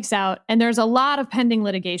 5 weeks out, and there's a lot of pending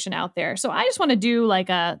litigation out there. So I just want to do like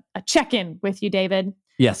a check-in with you, David.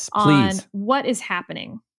 Yes, please. On what is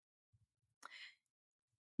happening.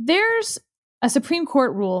 There's a Supreme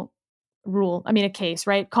Court a case,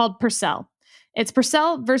 right, called Purcell. It's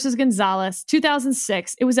Purcell versus Gonzalez,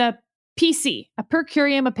 2006. It was a PC, a per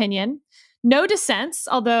curiam opinion. No dissents,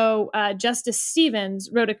 although Justice Stevens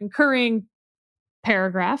wrote a concurring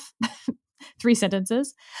paragraph, 3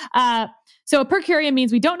 sentences. So a per curiam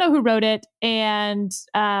means we don't know who wrote it, and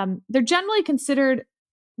they're generally considered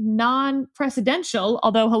non-precedential,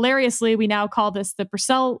 although hilariously, we now call this the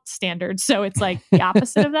Purcell standard. So it's like the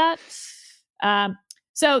opposite of that.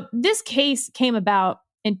 So this case came about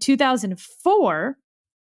in 2004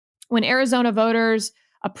 when Arizona voters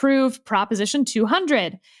approved Proposition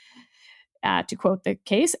 200. To quote the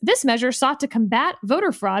case, this measure sought to combat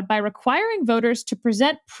voter fraud by requiring voters to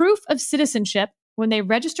present proof of citizenship when they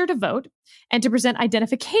register to vote and to present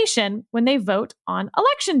identification when they vote on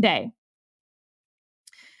election day.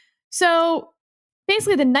 So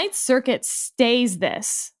basically, the Ninth Circuit stays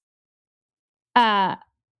this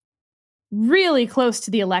really close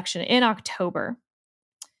to the election in October.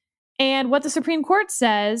 And what the Supreme Court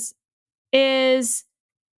says is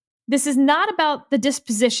this is not about the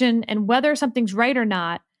disposition and whether something's right or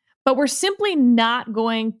not, but we're simply not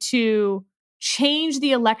going to change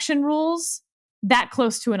the election rules that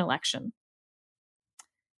close to an election.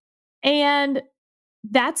 And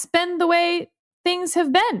that's been the way things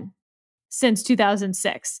have been since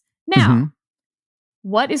 2006. Now,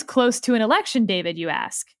 what is close to an election, David, you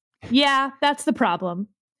ask? Yeah, that's the problem.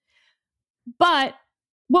 But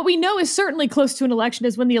what we know is certainly close to an election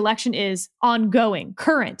is when the election is ongoing,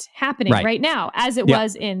 current, happening right now. As it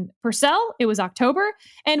was in Purcell, it was October,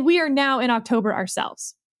 and we are now in October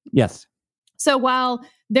ourselves. Yes. So while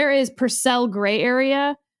there is Purcell gray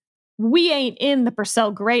area, we ain't in the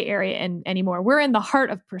Purcell gray area anymore. We're in the heart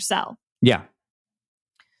of Purcell. Yeah.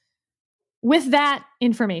 with that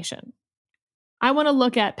information, I want to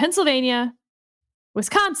look at Pennsylvania,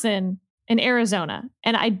 Wisconsin, and Arizona.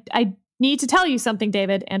 And I need to tell you something,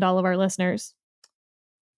 David, and all of our listeners.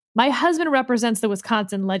 My husband represents the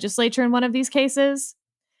Wisconsin legislature in one of these cases.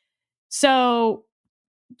 So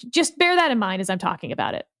just bear that in mind as I'm talking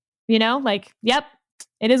about it. Yep,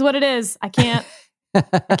 it is what it is. I can't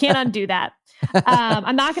undo that.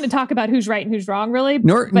 I'm not going to talk about who's right and who's wrong, really.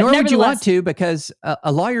 Nor would you want to, because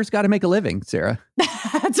a lawyer's got to make a living, Sarah.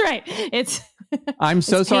 That's right. I'm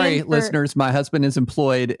so sorry, listeners. My husband is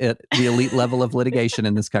employed at the elite level of litigation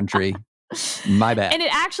in this country. My bad. And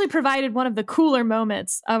it actually provided one of the cooler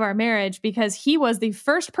moments of our marriage, because he was the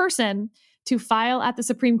first person to file at the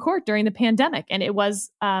Supreme Court during the pandemic. And it was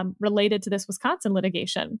related to this Wisconsin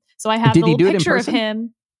litigation. So I have the little picture of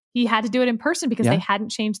him. He had to do it in person because they hadn't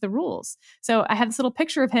changed the rules. So I have this little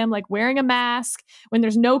picture of him like wearing a mask when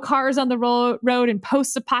there's no cars on the road in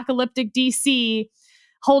post-apocalyptic DC,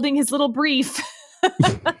 holding his little brief,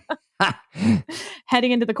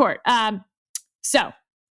 heading into the court. But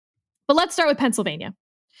let's start with Pennsylvania.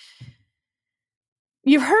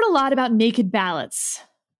 You've heard a lot about naked ballots,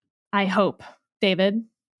 I hope, David.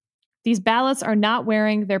 These ballots are not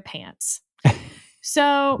wearing their pants.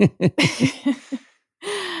 So...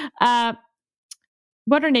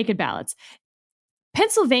 what are naked ballots?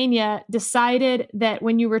 Pennsylvania decided that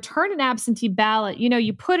when you return an absentee ballot,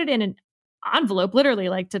 you put it in an envelope, literally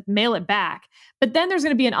like to mail it back. But then there's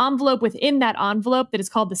going to be an envelope within that envelope that is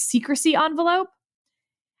called the secrecy envelope.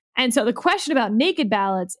 And so the question about naked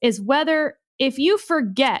ballots is whether if you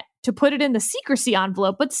forget to put it in the secrecy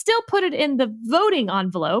envelope, but still put it in the voting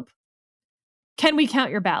envelope, can we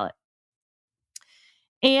count your ballot?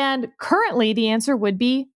 And currently the answer would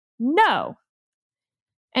be no.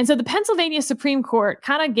 And so the Pennsylvania Supreme Court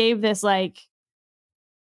kind of gave this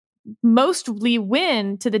mostly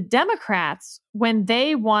win to the Democrats when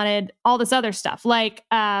they wanted all this other stuff, like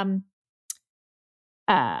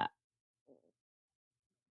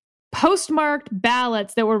postmarked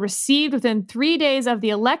ballots that were received within 3 days of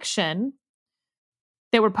the election,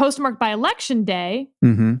 that were postmarked by election day,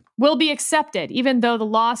 will be accepted, even though the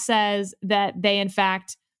law says that they, in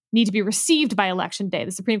fact, need to be received by election day.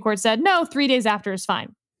 The Supreme Court said, no, 3 days after is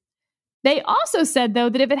fine. They also said, though,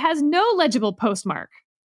 that if it has no legible postmark,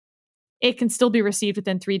 it can still be received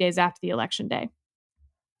within 3 days after the election day.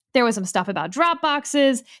 There was some stuff about drop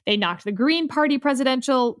boxes. They knocked the Green Party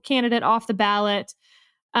presidential candidate off the ballot.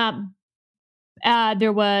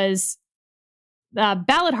 There was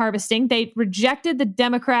ballot harvesting. They rejected the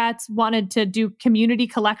Democrats wanted to do community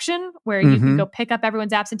collection where you can go pick up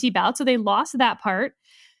everyone's absentee ballot. So they lost that part.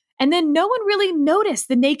 And then no one really noticed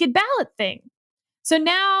the naked ballot thing. So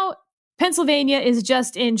now Pennsylvania is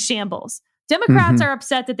just in shambles. Democrats are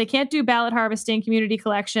upset that they can't do ballot harvesting, community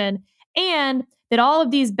collection, and that all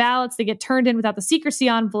of these ballots that get turned in without the secrecy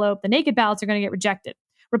envelope, the naked ballots, are going to get rejected.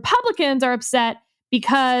 Republicans are upset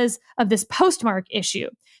because of this postmark issue.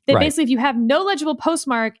 That basically, if you have no legible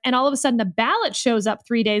postmark and all of a sudden a ballot shows up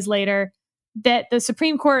 3 days later, that the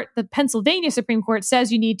Supreme Court, the Pennsylvania Supreme Court,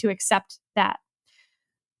 says you need to accept that.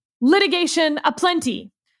 Litigation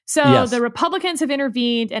aplenty. So the Republicans have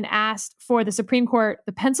intervened and asked for the Supreme Court,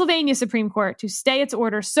 the Pennsylvania Supreme Court, to stay its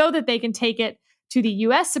order so that they can take it to the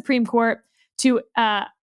U.S. Supreme Court to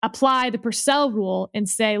apply the Purcell rule and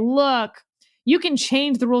say, look, you can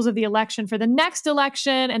change the rules of the election for the next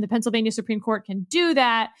election, and the Pennsylvania Supreme Court can do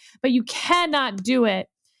that, but you cannot do it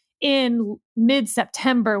in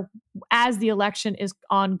mid-September as the election is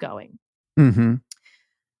ongoing.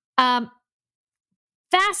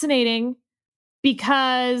 Fascinating,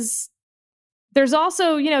 because there's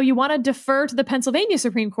also, you want to defer to the Pennsylvania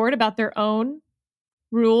Supreme Court about their own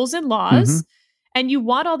rules and laws. And you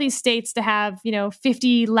want all these states to have,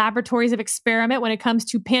 50 laboratories of experiment when it comes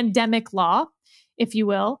to pandemic law, if you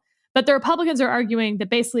will. But the Republicans are arguing that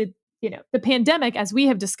basically, the pandemic, as we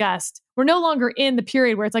have discussed, we're no longer in the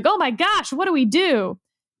period where it's like, oh my gosh, what do we do?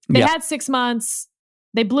 They had 6 months.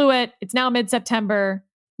 They blew it. It's now mid-September.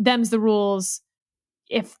 Them's the rules.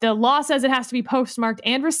 If the law says it has to be postmarked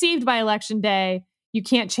and received by election day, you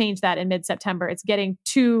can't change that in mid-September. It's getting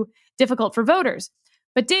too difficult for voters.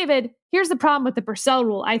 But David, here's the problem with the Purcell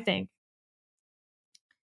rule, I think.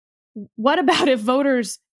 What about if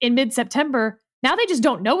voters in mid-September, now they just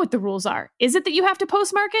don't know what the rules are? Is it that you have to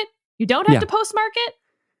postmark it? You don't have to postmark it?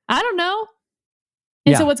 I don't know.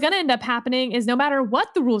 And so what's going to end up happening is no matter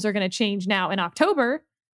what the rules are going to change now in October,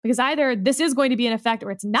 because either this is going to be in effect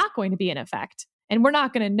or it's not going to be in effect. And we're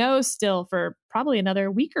not going to know still for probably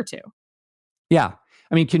another week or two. Yeah.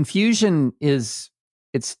 I mean, confusion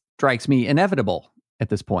it strikes me, inevitable at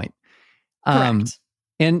this point. Correct.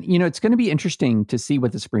 And, it's going to be interesting to see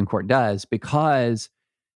what the Supreme Court does, because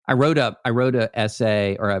I wrote a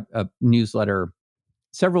essay or a newsletter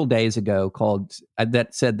several days ago called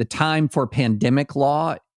that said the time for pandemic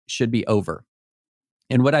law should be over.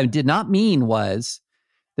 And what I did not mean was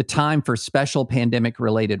the time for special pandemic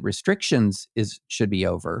related restrictions should be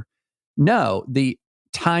over. No, the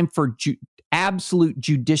time for absolute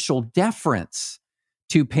judicial deference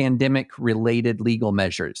to pandemic related legal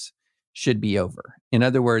measures should be over. In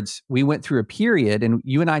other words, we went through a period, and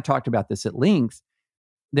you and I talked about this at length,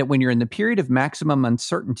 that when you're in the period of maximum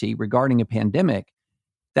uncertainty regarding a pandemic,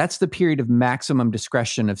 that's the period of maximum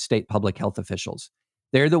discretion of state public health officials.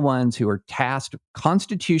 They're the ones who are tasked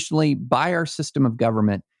constitutionally by our system of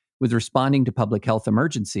government with responding to public health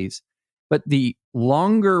emergencies. But the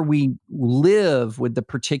longer we live with the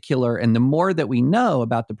particular, and the more that we know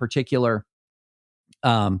about the particular,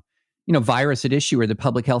 virus at issue or the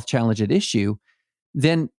public health challenge at issue,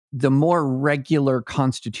 then the more regular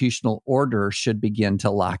constitutional order should begin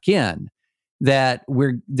to lock in. That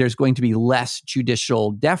there's going to be less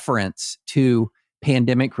judicial deference to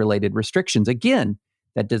pandemic-related restrictions. Again,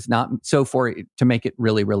 that does not, to make it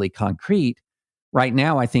really, really concrete, right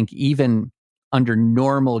now, I think even under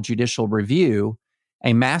normal judicial review,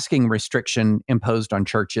 a masking restriction imposed on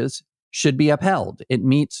churches should be upheld. It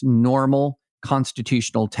meets normal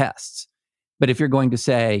constitutional tests. But if you're going to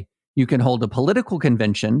say you can hold a political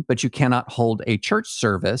convention, but you cannot hold a church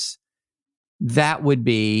service, that would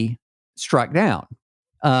be struck down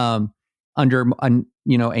under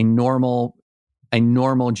a normal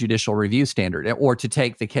judicial review standard. Or to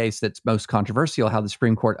take the case that's most controversial, how the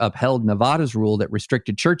Supreme Court upheld Nevada's rule that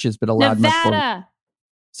restricted churches but allowed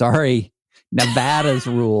Nevada's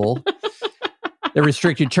rule that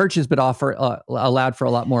restricted churches but allowed for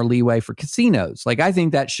a lot more leeway for casinos. Like, I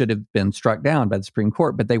think that should have been struck down by the Supreme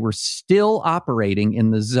Court, but they were still operating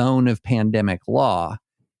in the zone of pandemic law.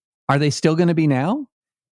 Are they still going to be now?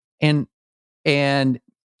 And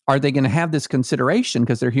are they going to have this consideration,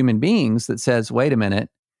 because they're human beings, that says, wait a minute,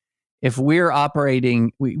 if we're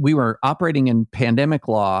operating, we were operating in pandemic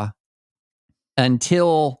law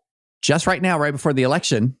until just right now, right before the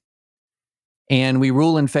election, and we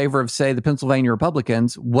rule in favor of, say, the Pennsylvania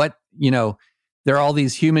Republicans, there are all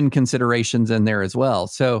these human considerations in there as well.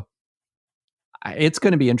 So it's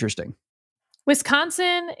going to be interesting.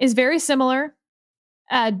 Wisconsin is very similar.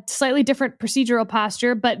 Slightly different procedural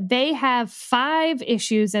posture, but they have 5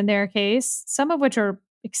 issues in their case, some of which are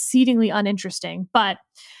exceedingly uninteresting. But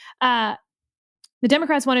the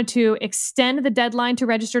Democrats wanted to extend the deadline to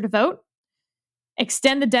register to vote,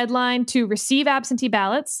 extend the deadline to receive absentee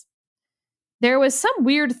ballots. There was some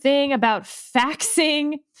weird thing about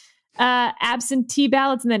faxing absentee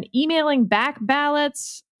ballots and then emailing back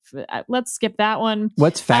ballots. Let's skip that one.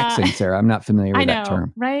 What's faxing, Sarah? I'm not familiar with that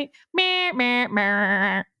term. Right?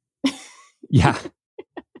 Yeah.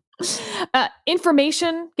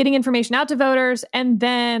 Getting information out to voters, and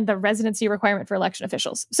then the residency requirement for election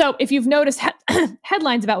officials. So if you've noticed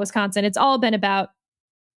headlines about Wisconsin, it's all been about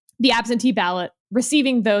the absentee ballot,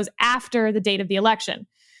 receiving those after the date of the election.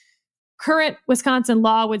 Current Wisconsin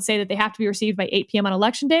law would say that they have to be received by 8 p.m. on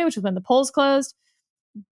election day, which is when the polls closed.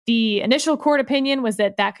 The initial court opinion was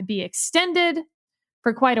that could be extended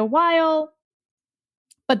for quite a while.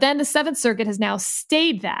 But then the Seventh Circuit has now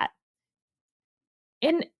stayed that.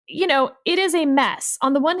 And, it is a mess.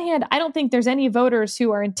 On the one hand, I don't think there's any voters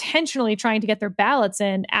who are intentionally trying to get their ballots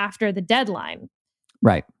in after the deadline.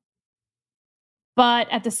 Right.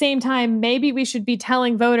 But at the same time, maybe we should be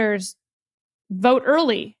telling voters, vote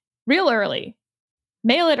early, real early,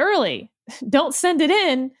 mail it early. Don't send it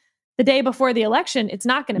in the day before the election. It's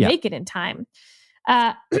not going to make it in time.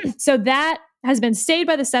 So that has been stayed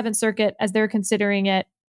by the Seventh Circuit as they're considering it,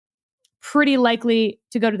 pretty likely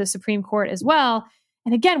to go to the Supreme Court as well.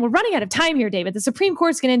 And again, we're running out of time here, David. The Supreme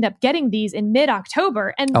Court's going to end up getting these in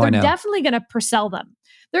mid-October, and they're definitely going to purcell them.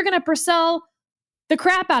 They're going to purcell the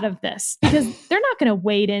crap out of this because they're not going to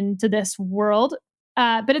wade into this world.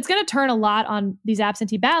 But it's going to turn a lot on these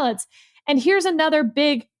absentee ballots. And here's another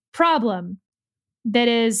big problem that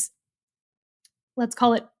is, let's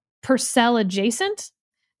call it Purcell adjacent.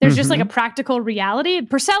 There's just like a practical reality.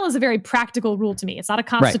 Purcell is a very practical rule to me. It's not a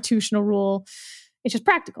constitutional rule. It's just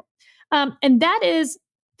practical. And that is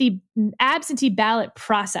the absentee ballot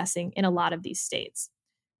processing in a lot of these states.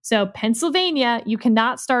 So Pennsylvania, you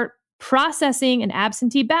cannot start processing an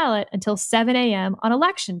absentee ballot until 7 a.m. on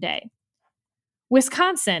election day.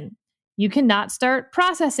 Wisconsin, you cannot start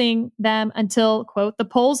processing them until, quote, the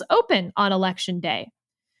polls open on election day.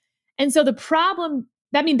 And so the problem,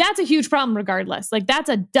 that's a huge problem regardless. Like, that's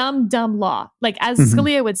a dumb law. Like, as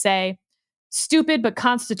Scalia would say, stupid but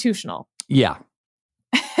constitutional. Yeah.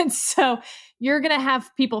 And so you're going to have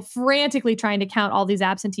people frantically trying to count all these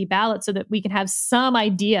absentee ballots so that we can have some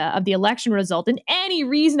idea of the election result in any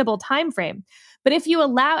reasonable time frame. But if you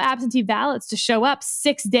allow absentee ballots to show up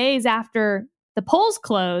 6 days after the polls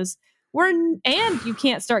close, and you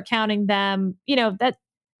can't start counting them,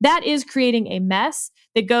 that is creating a mess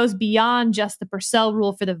that goes beyond just the Purcell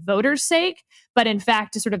rule for the voters' sake, but in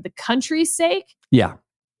fact, to sort of the country's sake. Yeah.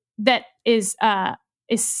 That is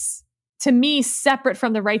to me separate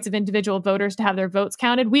from the rights of individual voters to have their votes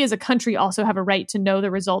counted. We as a country also have a right to know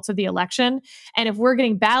the results of the election. And if we're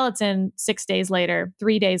getting ballots in 6 days later,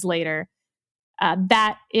 3 days later,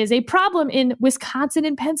 that is a problem in Wisconsin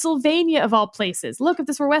and Pennsylvania, of all places. Look, if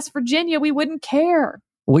this were West Virginia, we wouldn't care.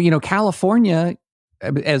 Well, California,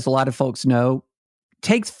 as a lot of folks know,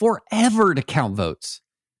 takes forever to count votes.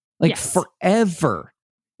 Forever.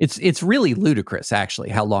 It's really ludicrous, actually,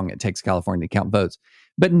 how long it takes California to count votes.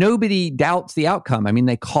 But nobody doubts the outcome. I mean,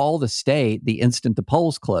 they call the state the instant the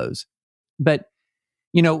polls close. But,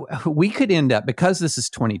 we could end up, because this is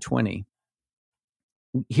 2020,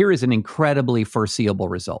 here is an incredibly foreseeable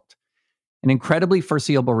result. An incredibly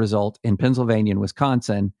foreseeable result in Pennsylvania and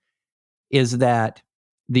Wisconsin is that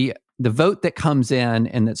the vote that comes in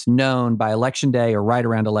and that's known by Election Day or right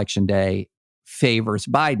around Election Day favors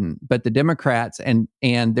Biden. But the Democrats, and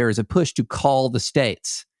there is a push to call the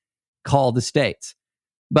states.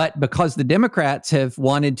 But because the Democrats have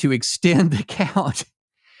wanted to extend the count,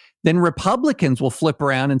 then Republicans will flip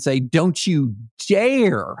around and say, don't you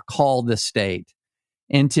dare call the state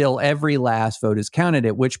until every last vote is counted,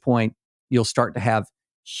 at which point you'll start to have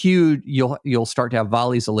you'll start to have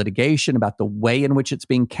volleys of litigation about the way in which it's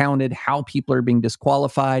being counted, how people are being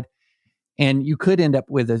disqualified. And you could end up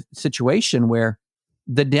with a situation where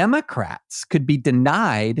the Democrats could be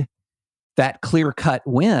denied that clear-cut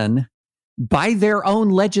win by their own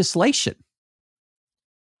legislation.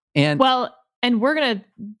 And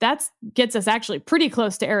that gets us actually pretty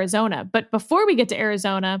close to Arizona. But before we get to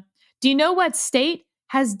Arizona, do you know what state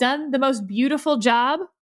has done the most beautiful job,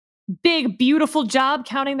 big, beautiful job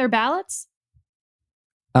counting their ballots?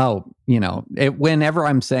 Oh, whenever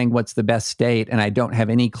I'm saying what's the best state and I don't have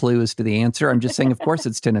any clue as to the answer, I'm just saying, of course,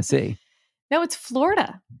 it's Tennessee. No, it's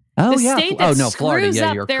Florida. Oh, the yeah. state that screws Florida. Yeah,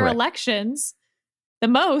 up you're their correct. elections the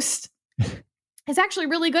most is actually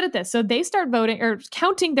really good at this. So they start voting or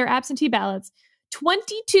counting their absentee ballots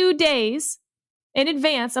 22 days in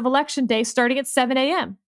advance of Election Day, starting at 7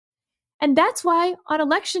 a.m. And that's why on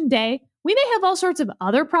Election Day, we may have all sorts of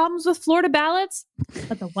other problems with Florida ballots,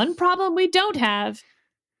 but the one problem we don't have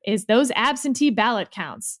is those absentee ballot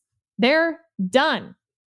counts. They're done.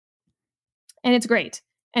 And it's great.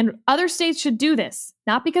 And other states should do this,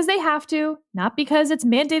 not because they have to, not because it's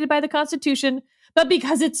mandated by the Constitution, but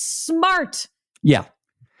because it's smart. Yeah.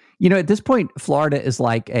 At this point, Florida is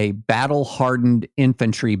like a battle-hardened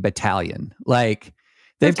infantry battalion. Like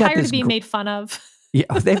they're tired of being made fun of. Yeah,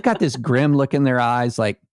 they've got this grim look in their eyes,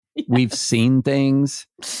 like yes. We've seen things,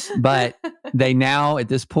 but they now at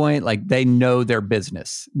this point, like they know their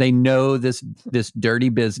business. They know this dirty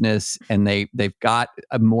business, and they've got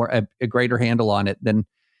a greater handle on it than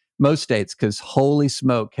most states, because holy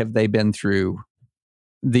smoke, have they been through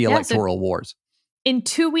the electoral wars. In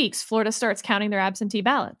 2 weeks, Florida starts counting their absentee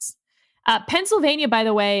ballots. Pennsylvania, by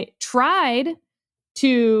the way, tried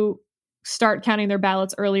to start counting their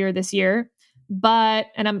ballots earlier this year, but,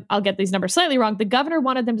 and I'll get these numbers slightly wrong, the governor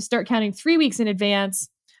wanted them to start counting 3 weeks in advance,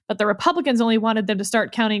 but the Republicans only wanted them to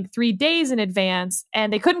start counting 3 days in advance,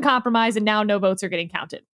 and they couldn't compromise, and now no votes are getting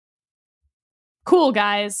counted. Cool,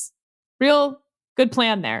 guys. Real good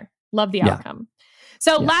plan there. Love the outcome.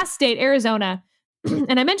 So last state, Arizona.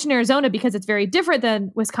 And I mentioned Arizona because it's very different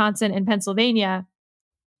than Wisconsin and Pennsylvania.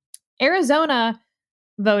 Arizona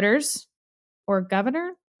voters, or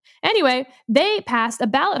governor, anyway, they passed a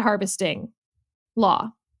ballot harvesting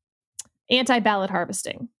law, anti-ballot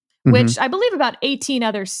harvesting, which I believe about 18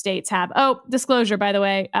 other states have. Oh, disclosure, by the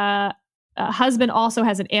way, husband also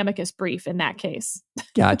has an amicus brief in that case.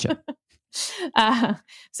 Gotcha.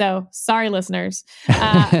 So sorry, listeners.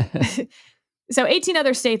 So 18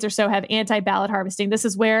 other states or so have anti-ballot harvesting. This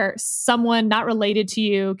is where someone not related to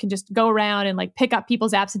you can just go around and like pick up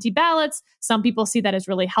people's absentee ballots. Some people see that as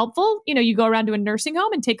really helpful. You go around to a nursing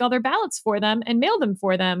home and take all their ballots for them and mail them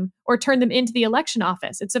for them, or turn them into the election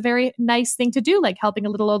office. It's a very nice thing to do, like helping a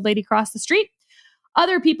little old lady cross the street.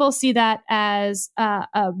 Other people see that as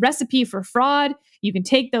a recipe for fraud. You can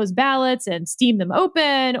take those ballots and steam them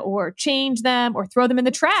open, or change them, or throw them in the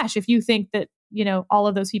trash if you think that all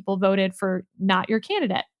of those people voted for not your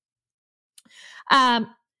candidate.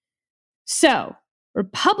 So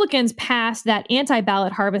Republicans passed that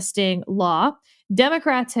anti-ballot harvesting law.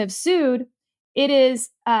 Democrats have sued. It is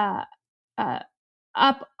up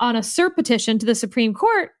on a cert petition to the Supreme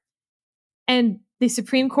Court. And the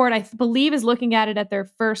Supreme Court, I believe, is looking at it at their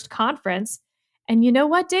first conference. And you know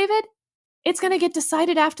what, David? It's going to get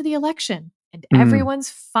decided after the election. And everyone's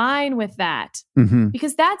fine with that.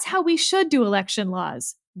 Because that's how we should do election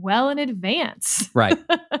laws, well in advance. Right.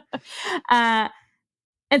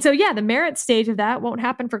 And so, yeah, the merit stage of that won't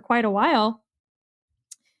happen for quite a while.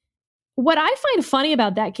 What I find funny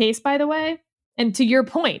about that case, by the way, and to your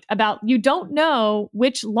point about you don't know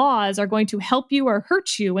which laws are going to help you or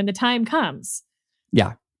hurt you when the time comes.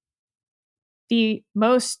 Yeah. The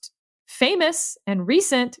most famous and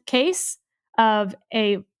recent case of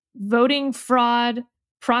a voting fraud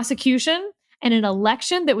prosecution and an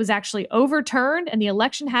election that was actually overturned and the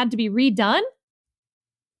election had to be redone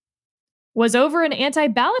was over an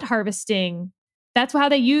anti-ballot harvesting. That's what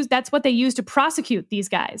they used to prosecute these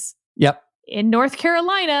guys. Yep. In North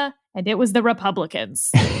Carolina, and it was the Republicans.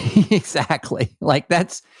 Exactly. Like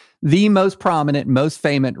that's the most prominent, most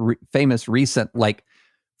famous recent like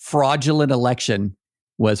fraudulent election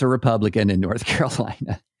was a Republican in North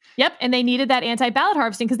Carolina. Yep. And they needed that anti-ballot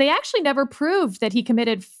harvesting because they actually never proved that he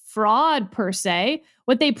committed fraud per se.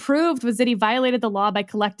 What they proved was that he violated the law by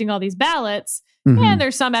collecting all these ballots. And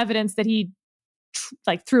there's some evidence that he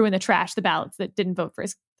threw in the trash the ballots that didn't vote for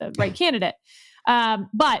the right candidate.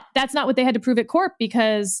 But that's not what they had to prove at court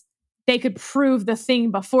because they could prove the thing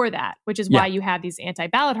before that, which is why you have these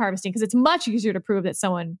anti-ballot harvesting, because it's much easier to prove that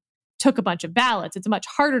someone took a bunch of ballots. It's much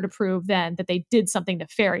harder to prove than that they did something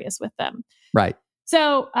nefarious with them. Right.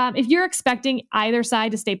 So if you're expecting either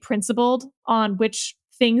side to stay principled on which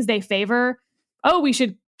things they favor, we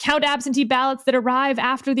should count absentee ballots that arrive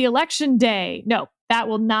after the election day. No, that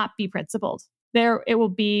will not be principled. It will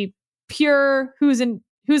be pure who's in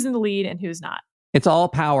the lead and who's not. It's all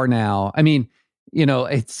power now. I mean,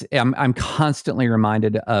 I'm constantly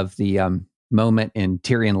reminded of the moment in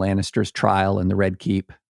Tyrion Lannister's trial in the Red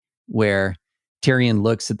Keep, where Tyrion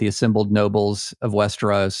looks at the assembled nobles of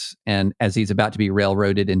Westeros, and as he's about to be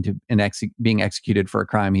railroaded into being executed for a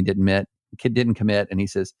crime he didn't commit, and he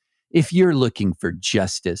says, "If you're looking for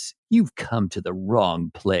justice, you've come to the wrong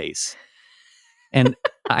place." And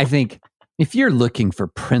I think if you're looking for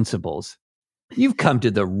principles, you've come to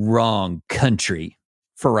the wrong country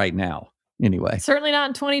for right now. Anyway. Certainly not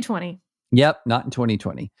in 2020. Yep, not in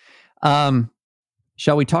 2020.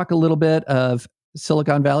 Shall we talk a little bit of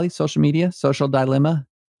Silicon Valley, social media, social dilemma,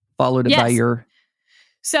 followed by your...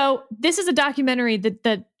 So this is a documentary,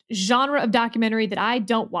 the genre of documentary that I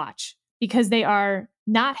don't watch because they are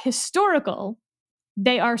not historical.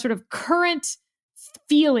 They are sort of current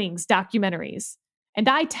feelings documentaries. And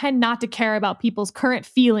I tend not to care about people's current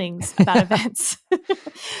feelings about events.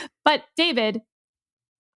 But David,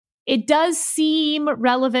 it does seem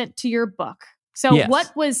relevant to your book. So yes.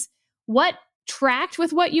 What tracked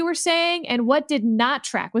with what you were saying and what did not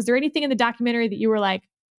track? Was there anything in the documentary that you were like,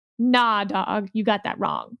 nah, dog, you got that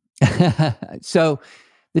wrong? So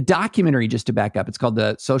the documentary, just to back up, it's called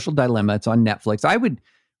The Social Dilemma. It's on Netflix. I would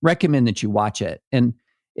recommend that you watch it. And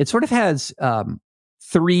it sort of has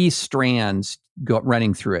three strands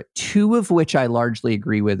running through it, two of which I largely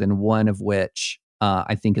agree with, and one of which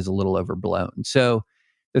I think is a little overblown. So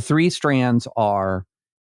the three strands are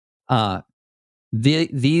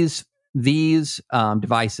these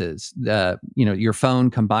devices, your phone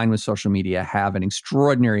combined with social media, have an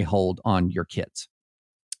extraordinary hold on your kids.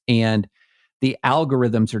 And the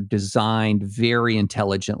algorithms are designed very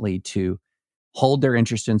intelligently to hold their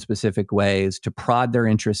interest in specific ways, to prod their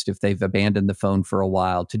interest if they've abandoned the phone for a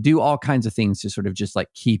while, to do all kinds of things to sort of just like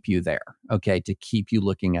keep you there, okay, to keep you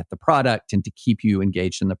looking at the product and to keep you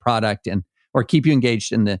engaged in the product or keep you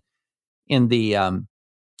engaged in the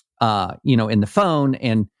phone.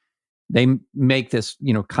 And they make this,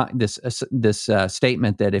 this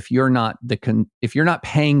statement that if you're not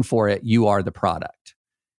paying for it, you are the product.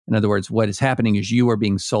 In other words, what is happening is you are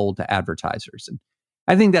being sold to advertisers. And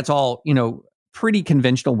I think that's all, pretty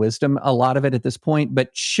conventional wisdom, a lot of it at this point, but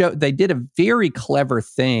they did a very clever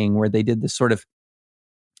thing where they did this sort of,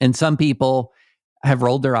 and some people have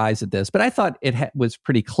rolled their eyes at this, but I thought it was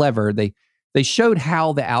pretty clever. They showed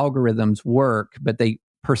how the algorithms work, but they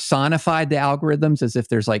personified the algorithms as if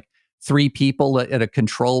there's like three people at a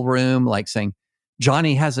control room, like saying,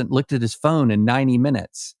 Johnny hasn't looked at his phone in 90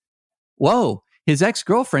 minutes. Whoa, his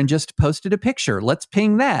ex-girlfriend just posted a picture. Let's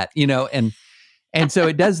ping that, and so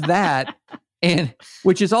it does that. And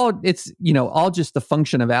which is all, it's, all just the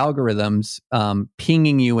function of algorithms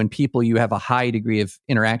pinging you when people you have a high degree of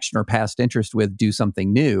interaction or past interest with do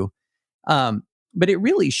something new. but it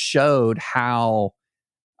really showed how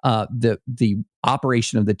the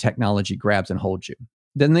operation of the technology grabs and holds you.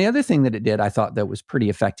 Then the other thing that it did, I thought that was pretty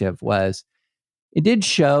effective, was it did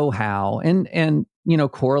show how, and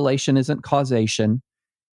correlation isn't causation,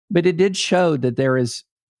 but it did show that there is,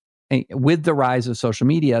 with the rise of social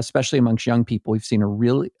media, especially amongst young people, we've seen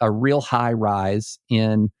a real high rise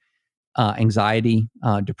in anxiety,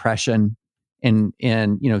 depression, and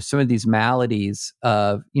some of these maladies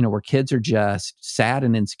of where kids are just sad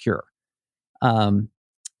and insecure.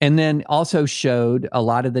 And then also showed a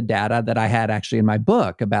lot of the data that I had actually in my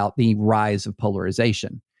book about the rise of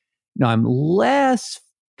polarization. Now, I'm less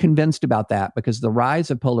convinced about that because the rise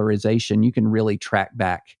of polarization, you can really track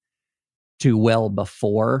back to well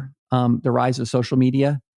before the rise of social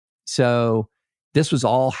media. So this was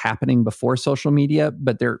all happening before social media,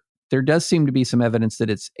 but there does seem to be some evidence that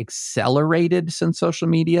it's accelerated since social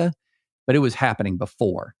media, but it was happening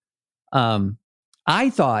before.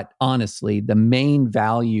 I thought, honestly, the main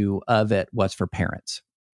value of it was for parents.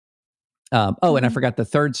 And I forgot the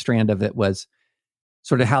third strand of it was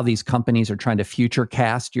sort of how these companies are trying to future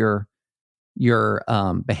cast your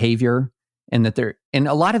behavior, and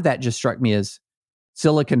a lot of that just struck me as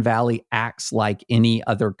Silicon Valley acts like any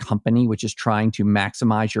other company, which is trying to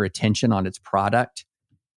maximize your attention on its product.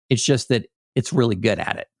 It's just that it's really good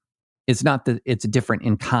at it. It's not that it's different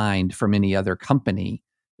in kind from any other company.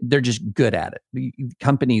 They're just good at it.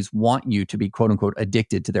 Companies want you to be, quote unquote,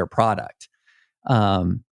 addicted to their product.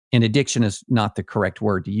 And addiction is not the correct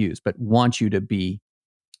word to use, but want you to be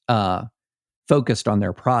focused on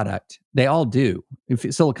their product. They all do.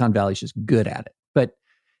 Silicon Valley is just good at it. But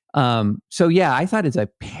so yeah, I thought as a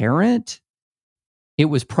parent, it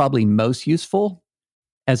was probably most useful.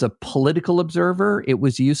 As a political observer, it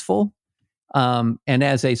was useful. And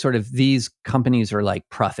as a sort of, these companies are like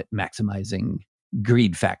profit maximizing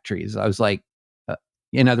greed factories. I was like,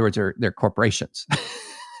 in other words, they're corporations.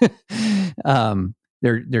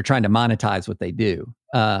 They're trying to monetize what they do.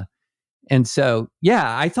 And so,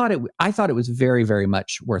 yeah, I thought it was very, very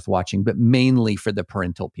much worth watching, but mainly for the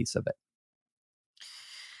parental piece of it.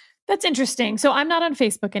 That's interesting. So I'm not on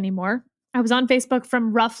Facebook anymore. I was on Facebook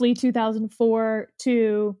from roughly 2004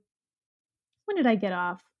 to, when did I get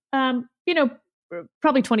off?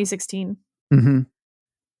 Probably 2016. Mm-hmm.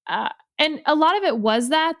 And a lot of it was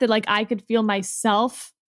that like I could feel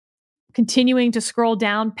myself continuing to scroll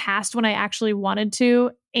down past when I actually wanted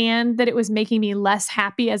to, and that it was making me less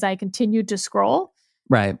happy as I continued to scroll.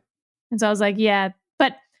 Right. And so I was like, yeah,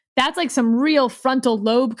 but that's like some real frontal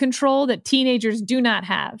lobe control that teenagers do not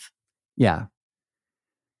have. Yeah.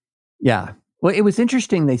 Yeah. Well, it was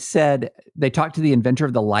interesting. They talked to the inventor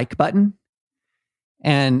of the like button,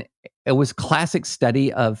 and it was a classic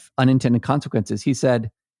study of unintended consequences. He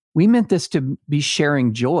said, we meant this to be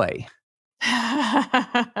sharing joy.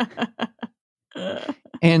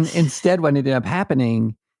 And instead, what ended up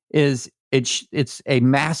happening is it's a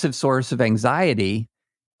massive source of anxiety,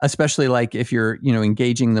 especially like if you're,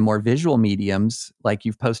 engaging the more visual mediums, like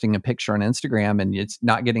you've posting a picture on Instagram and it's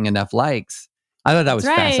not getting enough likes. I thought that was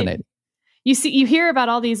fascinating. You hear about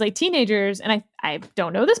all these like teenagers, and I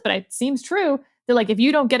don't know this, but it seems true, that like if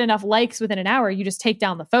you don't get enough likes within an hour, you just take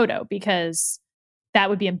down the photo because that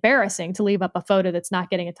would be embarrassing to leave up a photo that's not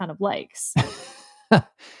getting a ton of likes.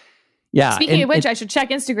 Yeah. Speaking of which, I should check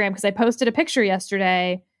Instagram because I posted a picture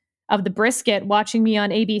yesterday of the brisket watching me on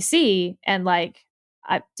ABC, and like,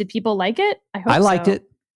 did people like it? I hope I liked it.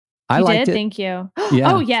 I liked it. Thank you.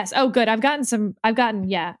 Yeah. Oh yes. Oh good. I've got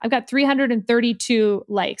 332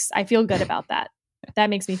 likes. I feel good about that. That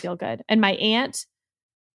makes me feel good. And my aunt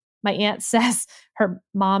says her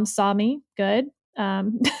mom saw me. Good.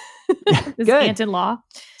 This good. aunt-in-law.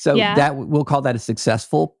 So that we'll call that a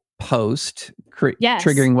successful post, yes.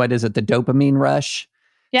 Triggering what is it? The dopamine rush.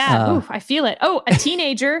 Yeah. Ooh, I feel it. Oh, a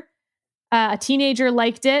teenager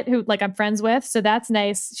liked it, who like I'm friends with. So that's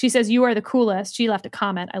nice. She says, you are the coolest. She left a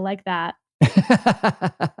comment. I like that.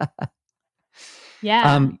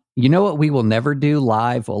 Yeah. You know what we will never do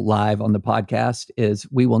live on the podcast is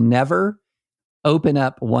we will never open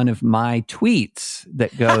up one of my tweets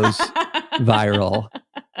that goes viral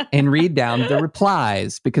and read down the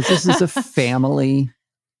replies, because this is a family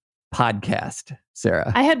podcast,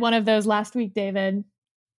 Sarah. I had one of those last week, David.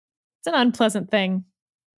 It's an unpleasant thing.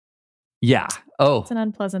 Yeah. Oh, it's an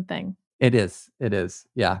unpleasant thing. It is.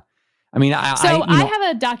 Yeah. I mean, I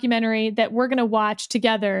have a documentary that we're going to watch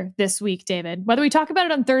together this week, David. Whether we talk about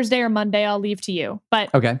it on Thursday or Monday, I'll leave to you.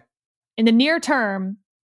 But okay, in the near term,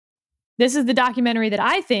 this is the documentary that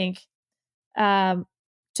I think,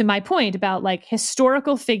 to my point about like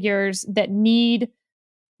historical figures that need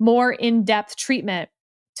more in-depth treatment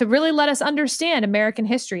to really let us understand American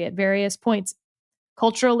history at various points,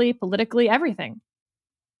 culturally, politically, everything.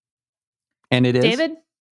 And it is. David,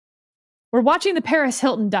 we're watching the Paris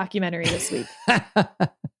Hilton documentary this week.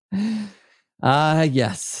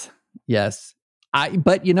 Yes.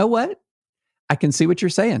 But you know what? I can see what you're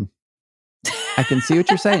saying.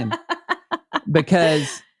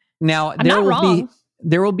 Because now there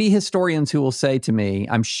will be historians who will say to me,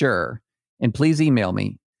 I'm sure, and please email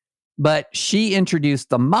me, but she introduced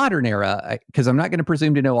the modern era, because I'm not going to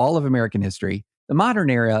presume to know all of American history, the modern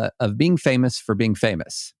era of being famous for being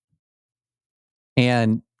famous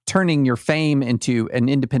and turning your fame into an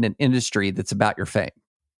independent industry that's about your fame.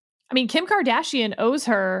 I mean, Kim Kardashian owes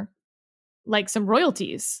her like some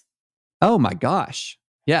royalties. Oh my gosh.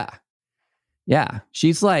 Yeah.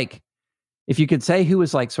 She's like, if you could say who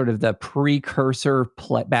was like sort of the precursor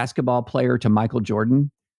basketball player to Michael Jordan,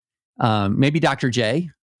 maybe Dr. J.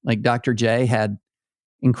 Like Dr. J had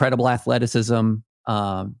incredible athleticism.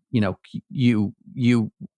 You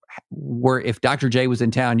were, if Dr. J was in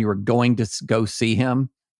town, you were going to go see him.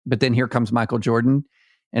 But then here comes Michael Jordan,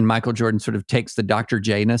 and Michael Jordan sort of takes the Dr.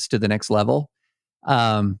 J-ness to the next level.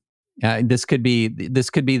 This could be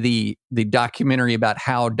the documentary about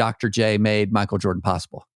how Dr. J made Michael Jordan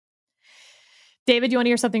possible. David, you want to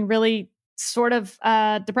hear something really sort of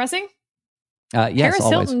depressing? Yes,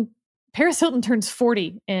 Paris Hilton turns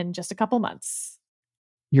 40 in just a couple months.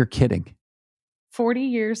 You're kidding. 40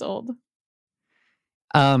 years old.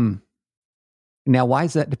 Now, why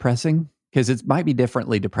is that depressing? Because it might be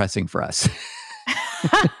differently depressing for us.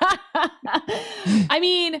 I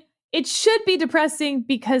mean, it should be depressing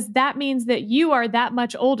because that means that you are that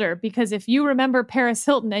much older. Because if you remember Paris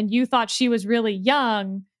Hilton and you thought she was really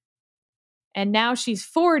young and now she's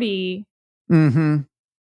 40,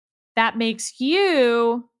 that makes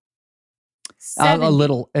you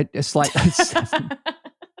 70. a slight.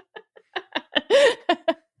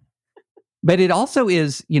 But it also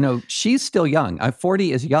is, she's still young.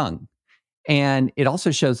 40 is young. And it also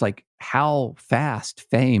shows like how fast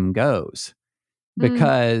fame goes,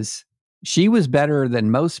 because she was better than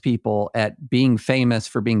most people at being famous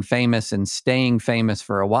for being famous and staying famous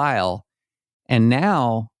for a while. And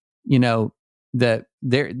now, I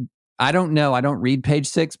don't know. I don't read Page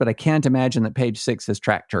Six, but I can't imagine that Page Six has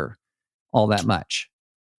tracked her all that much.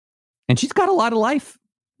 And she's got a lot of life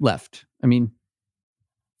left. I mean,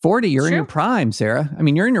 40, you're in your prime, Sarah. I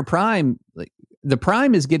mean, you're in your prime. Like, the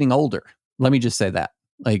prime is getting older. Let me just say that.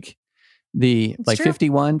 Like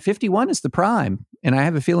 51 is the prime. And I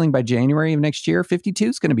have a feeling by January of next year, 52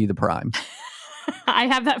 is going to be the prime. I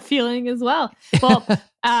have that feeling as well. Well,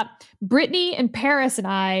 Brittany and Paris and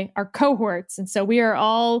I are cohorts. And so we are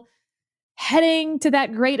all heading to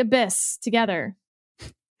that great abyss together.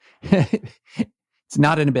 It's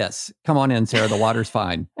not an abyss. Come on in, Sarah. The water's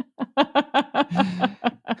fine.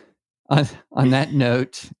 On that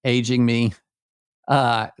note, aging me,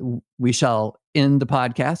 we shall end the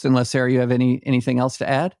podcast unless, Sarah, you have anything else to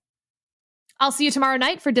add? I'll see you tomorrow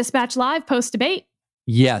night for Dispatch Live post-debate.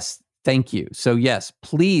 Yes, thank you. So yes,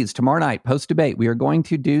 please, tomorrow night, post-debate, we are going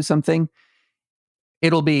to do something.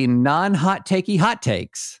 It'll be non-hot takey hot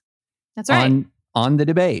takes. That's right. On the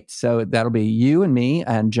debate. So that'll be you and me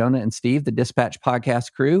and Jonah and Steve, the Dispatch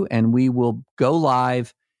podcast crew, and we will go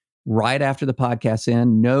live right after the podcast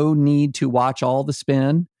end. No need to watch all the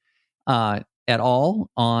spin at all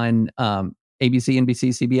on ABC, NBC,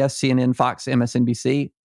 CBS, CNN, Fox,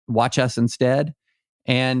 MSNBC. Watch us instead.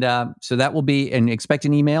 And so that will be, and expect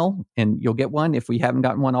an email, and you'll get one if we haven't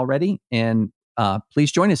gotten one already. And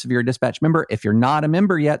please join us if you're a Dispatch member. If you're not a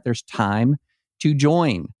member yet, there's time to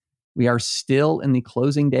join. We are still in the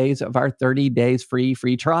closing days of our 30 days free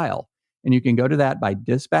trial. And you can go to that by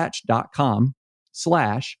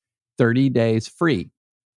dispatch.com/30 days free.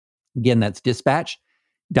 Again, that's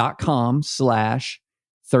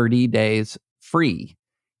dispatch.com/30 days free.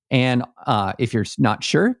 And if you're not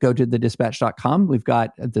sure, go to the dispatch.com. We've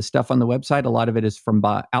got the stuff on the website. A lot of it is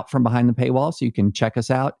out from behind the paywall. So you can check us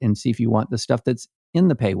out and see if you want the stuff that's in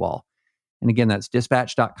the paywall. And again, that's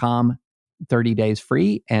dispatch.com. 30 days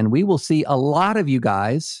free. And we will see a lot of you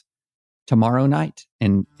guys tomorrow night.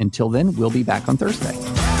 And until then, we'll be back on Thursday.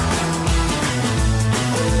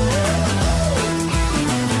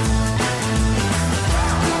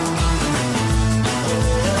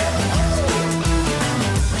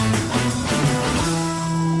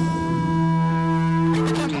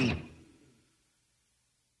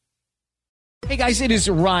 Hey guys, it is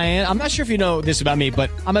Ryan. I'm not sure if you know this about me, but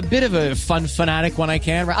I'm a bit of a fun fanatic when I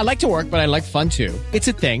can. I like to work, but I like fun too. It's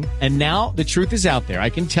a thing. And now the truth is out there. I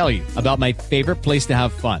can tell you about my favorite place to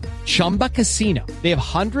have fun. Chumba Casino. They have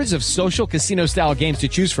hundreds of social casino style games to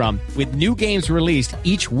choose from with new games released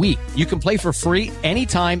each week. You can play for free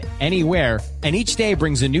anytime, anywhere. And each day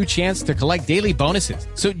brings a new chance to collect daily bonuses.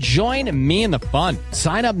 So join me in the fun.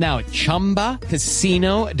 Sign up now at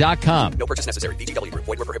ChumbaCasino.com. No purchase necessary. VGW Group.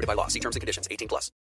 Void where prohibited by law. See terms and conditions. 18+.